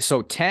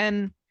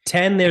 10,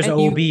 there's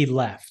OB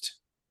left.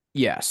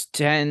 Yes.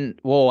 10.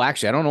 Well,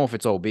 actually, I don't know if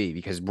it's OB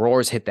because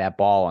Roars hit that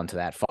ball onto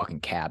that fucking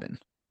cabin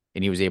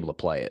and he was able to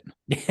play it.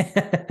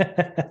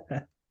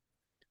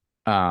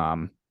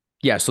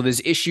 Yeah. So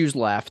there's issues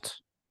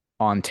left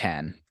on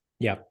 10.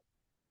 Yep.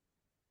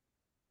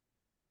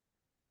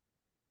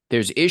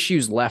 There's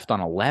issues left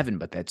on 11,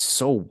 but that's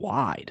so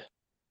wide.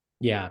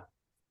 Yeah.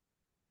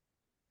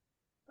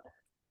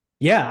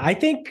 Yeah. I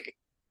think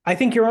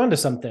you're onto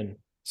something.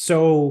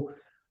 So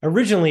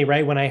originally,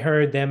 right, when I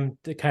heard them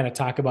kind of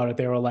talk about it,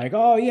 they were like,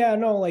 oh yeah,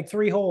 no, like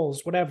 3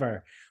 holes,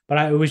 whatever.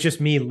 But it was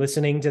just me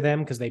listening to them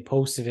because they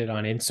posted it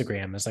on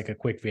Instagram as like a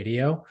quick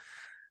video.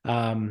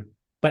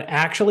 But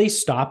actually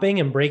stopping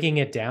and breaking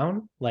it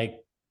down, like,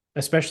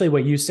 especially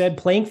what you said,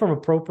 playing from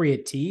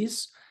appropriate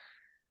tees,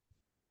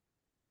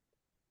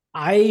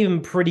 I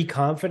am pretty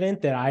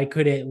confident that I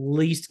could at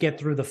least get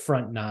through the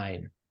front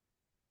 9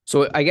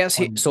 So I guess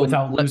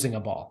without losing a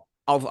ball.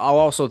 I'll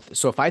also,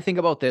 so if I think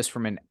about this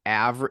from an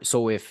average,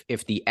 so if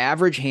the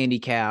average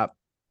handicap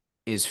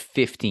is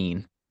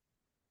 15.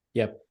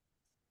 Yep.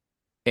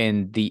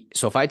 And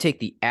so if I take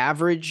the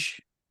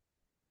average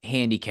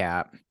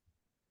handicap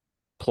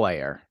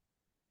player,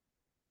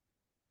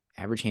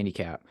 average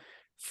handicap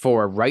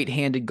for a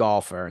right-handed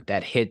golfer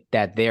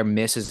that their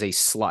miss is a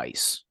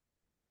slice,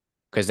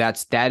 because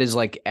that is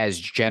like as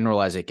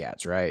general as it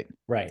gets, right?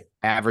 Right.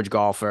 Average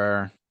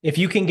golfer. If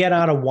you can get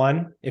out of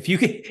one, if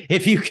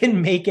you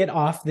can make it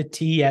off the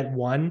tee at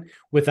 1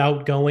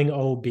 without going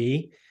OB,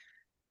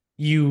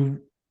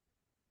 you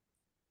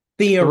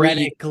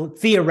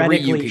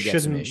theoretically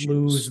shouldn't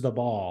lose the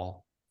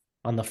ball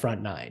on the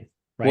front 9.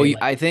 Right? Well,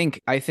 I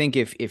think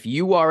if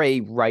you are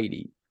a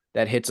righty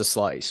that hits a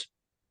slice,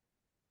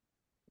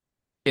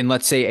 and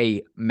let's say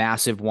a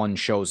massive one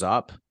shows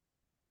up,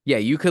 yeah,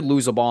 you could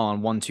lose a ball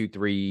on 1, 2,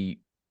 3,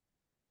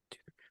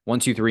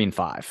 and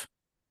 5,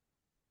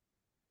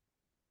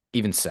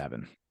 even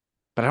 7.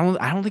 But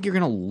I don't think you're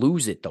gonna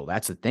lose it though.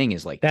 That's the thing.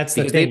 Is like that's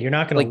the thing. You're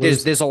not gonna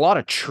lose. There's a lot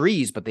of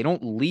trees, but they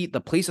don't lead.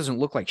 The place doesn't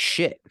look like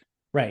shit.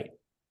 Right.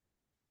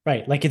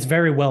 Right. Like it's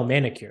very well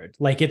manicured.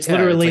 Like it's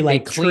literally it's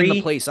like they clean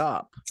the place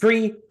up.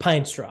 Tree,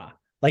 pine straw.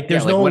 Like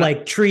there's no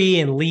like tree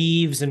and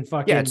leaves and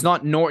fucking. Yeah, it's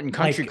not Norton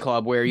Country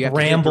Club where you have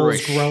to get through a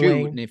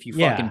chute, and if you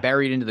fucking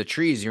bury it into the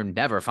trees, you're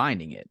never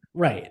finding it.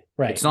 Right.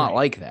 It's not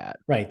like that.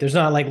 Right. There's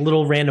not like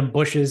little random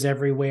bushes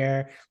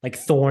everywhere, like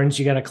thorns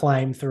you got to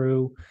climb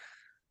through.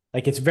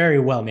 Like it's very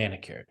well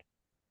manicured.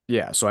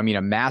 Yeah. So I mean,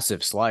 a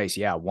massive slice.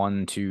 Yeah,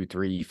 1, 2,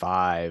 3,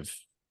 5.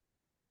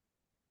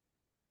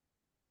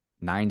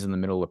 9's in the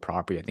middle of the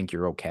property. I think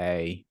you're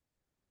okay.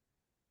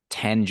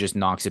 10 just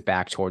knocks it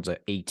back towards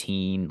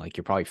 18. Like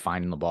you're probably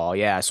finding the ball.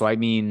 Yeah. So I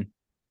mean,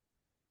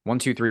 1,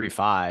 2, 3,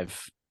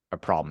 5 are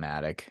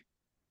problematic.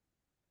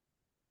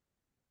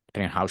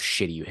 Depending on how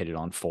shitty you hit it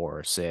on 4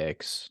 or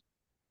 6.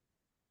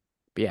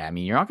 But yeah, I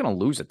mean, you're not going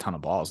to lose a ton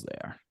of balls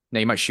there. Now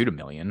you might shoot a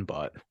million,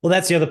 but well,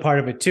 that's the other part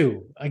of it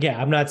too. Again,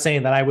 I'm not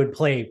saying that I would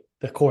play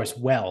the course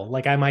well.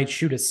 Like I might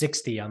shoot a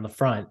 60 on the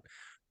front,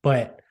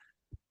 but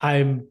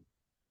I'm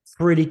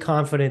pretty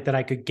confident that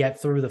I could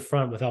get through the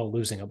front without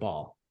losing a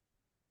ball.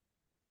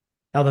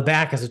 Now the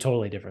back is a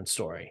totally different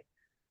story,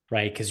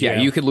 right? Because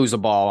you could lose a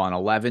ball on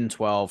 11,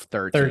 12,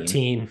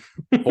 13.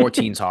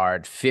 14's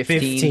hard.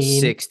 15,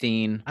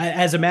 16.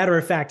 As a matter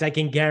of fact, I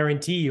can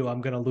guarantee you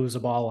I'm going to lose a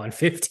ball on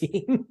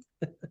 15.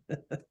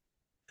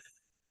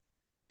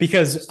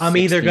 Because I'm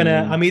either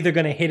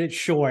gonna hit it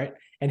short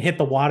and hit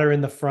the water in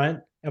the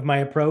front of my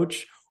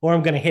approach, or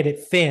I'm gonna hit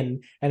it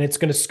thin and it's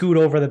gonna scoot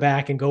over the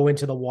back and go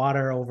into the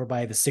water over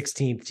by the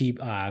 16th tee,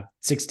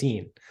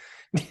 16.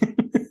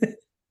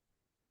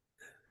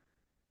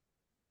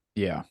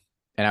 Yeah,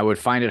 and I would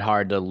find it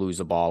hard to lose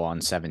a ball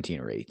on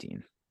 17 or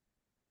 18.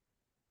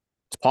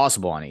 It's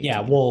possible on 18. Yeah,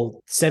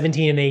 well,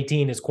 17 and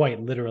 18 is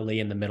quite literally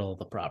in the middle of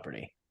the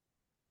property.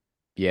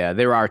 Yeah,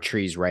 there are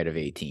trees right of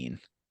 18.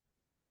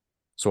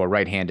 So a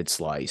right-handed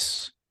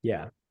slice,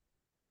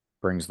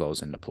 brings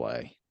those into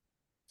play.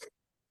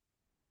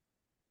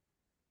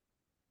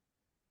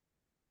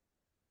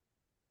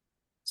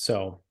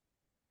 So,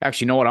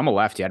 actually, you know what? I'm a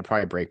lefty. I'd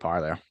probably break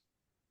par there.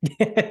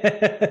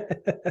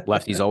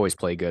 Lefties always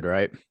play good,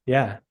 right?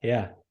 Yeah,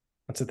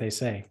 that's what they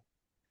say.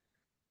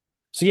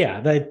 So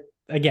yeah,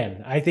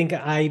 again, I think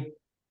I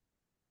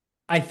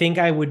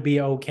would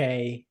be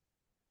okay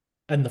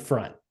in the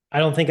front. I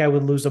don't think I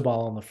would lose a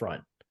ball on the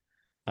front.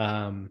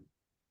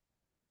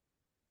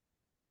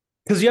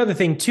 Because the other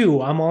thing too,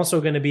 I'm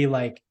also going to be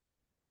like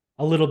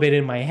a little bit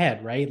in my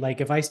head, right? Like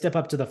if I step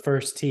up to the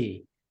first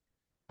tee,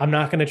 I'm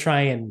not going to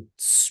try and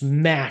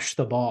smash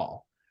the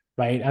ball,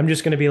 right? I'm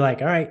just going to be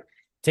like, all right,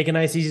 take a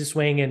nice easy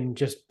swing and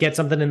just get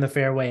something in the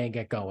fairway and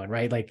get going,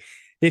 right? Like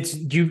it's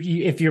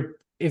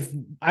if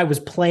I was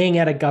playing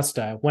at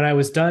Augusta, when I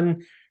was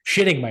done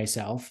shitting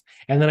myself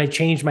and then I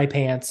changed my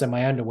pants and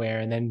my underwear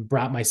and then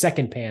brought my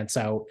second pants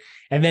out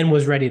and then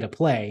was ready to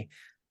play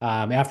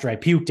after I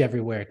puked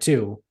everywhere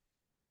too,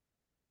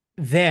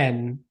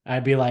 then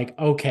I'd be like,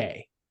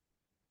 okay,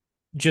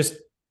 just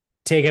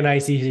take a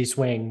nice easy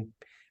swing,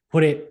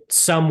 put it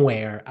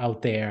somewhere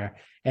out there,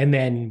 and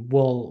then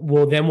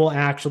we'll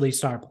actually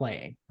start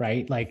playing,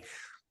 right? Like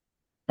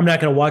I'm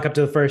not going to walk up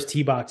to the first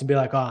tee box and be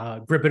like,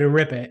 grip it and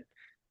rip it,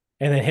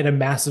 and then hit a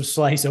massive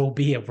slice OB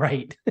it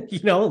right.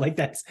 Like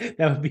that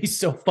would be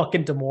so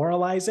fucking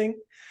demoralizing.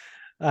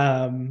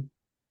 So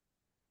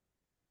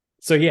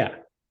yeah,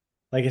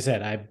 like I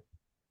said,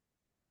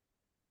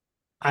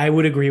 I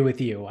would agree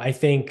with you. I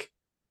think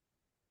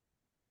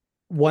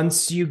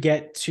once you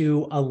get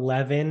to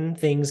 11,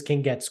 things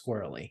can get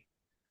squirrely.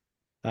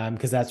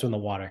 Because that's when the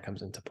water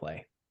comes into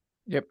play.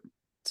 Yep.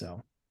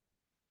 So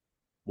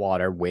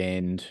water,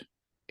 wind,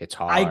 it's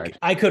hard.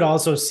 I could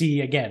also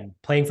see, again,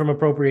 playing from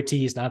appropriate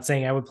tees, not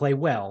saying I would play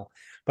well,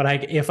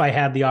 but if I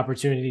had the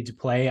opportunity to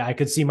play, I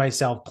could see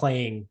myself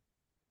playing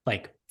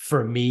like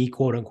for me,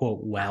 quote unquote,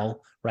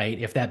 well, right?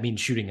 If that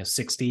means shooting a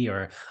 60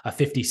 or a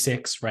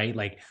 56, right?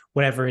 Like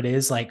whatever it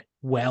is, like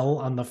well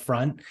on the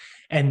front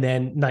and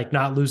then like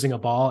not losing a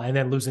ball and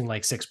then losing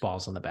like 6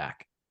 balls on the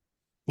back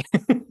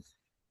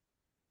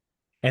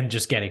and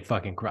just getting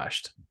fucking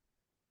crushed.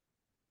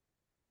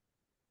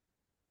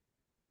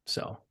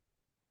 So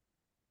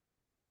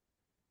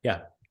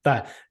yeah,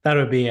 that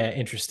would be an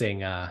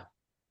interesting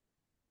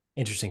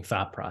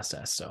thought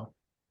process. So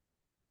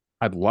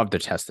I'd love to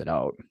test it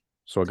out.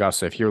 So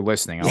Augusta, if you're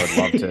listening, I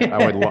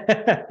would love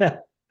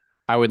to.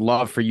 I would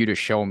love for you to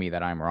show me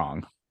that I'm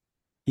wrong.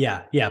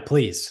 Yeah,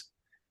 please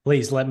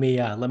let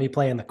me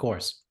play in the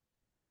course,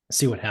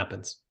 see what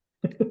happens.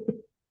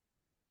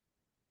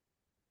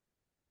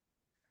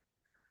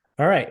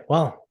 All right,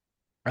 well,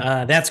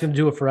 that's going to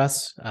do it for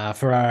us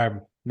for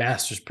our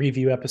Masters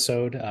preview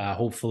episode.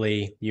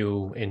 Hopefully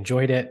you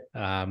enjoyed it.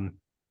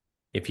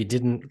 If you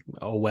didn't,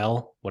 oh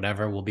well,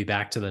 whatever. We'll be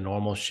back to the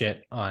normal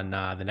shit on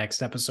the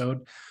next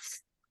episode.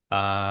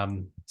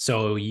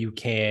 So you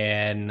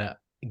can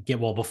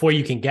before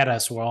you can get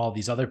us where all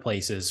these other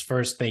places,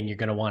 first thing you're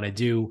going to want to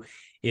do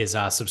is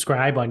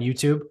subscribe on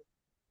YouTube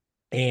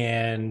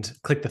and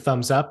click the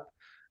thumbs up,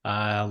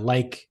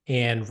 like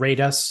and rate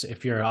us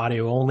if you're an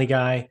audio only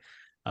guy.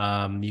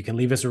 You can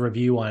leave us a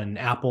review on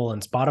Apple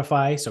and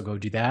Spotify, so go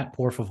do that,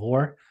 por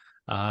favor,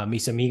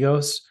 mis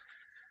amigos.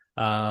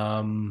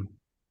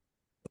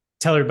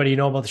 Tell everybody you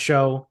know about the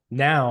show.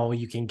 Now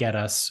you can get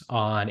us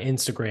on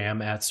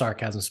Instagram at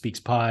Sarcasm Speaks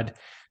Pod.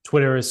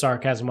 Twitter is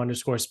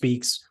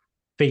sarcasm_speaks.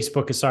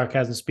 Facebook is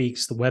Sarcasm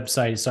Speaks. The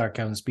website is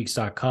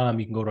sarcasmspeaks.com.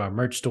 You can go to our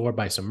merch store,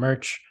 buy some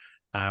merch.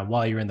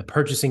 While you're in the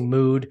purchasing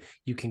mood,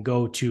 you can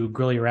go to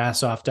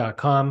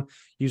grillyourassoff.com.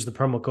 Use the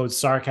promo code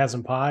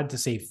SarcasmPod to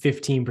save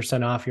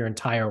 15% off your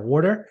entire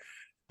order.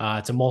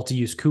 It's a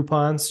multi-use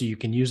coupon, so you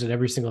can use it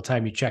every single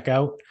time you check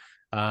out.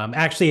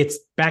 Actually, it's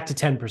back to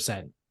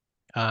 10%.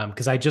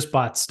 Because I just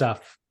bought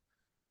stuff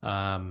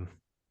the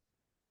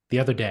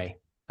other day.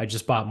 I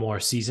just bought more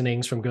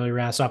seasonings from Grill Your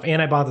Ass Off,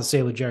 and I bought the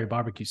Sailor Jerry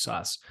barbecue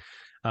sauce,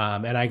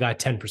 and I got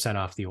 10%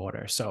 off the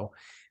order. So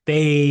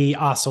they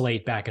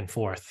oscillate back and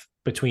forth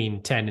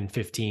between 10 and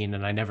 15,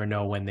 and I never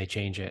know when they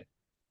change it.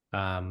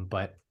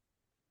 But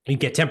you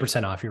get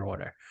 10% off your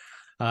order.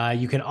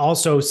 You can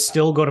also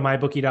still go to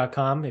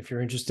mybookie.com if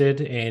you're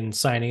interested in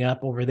signing up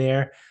over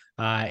there,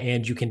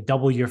 and you can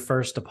double your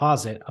first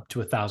deposit up to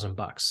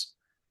 $1,000.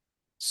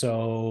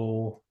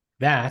 So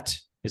that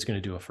is going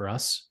to do it for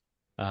us.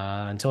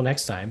 Until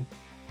next time,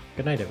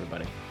 good night,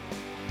 everybody.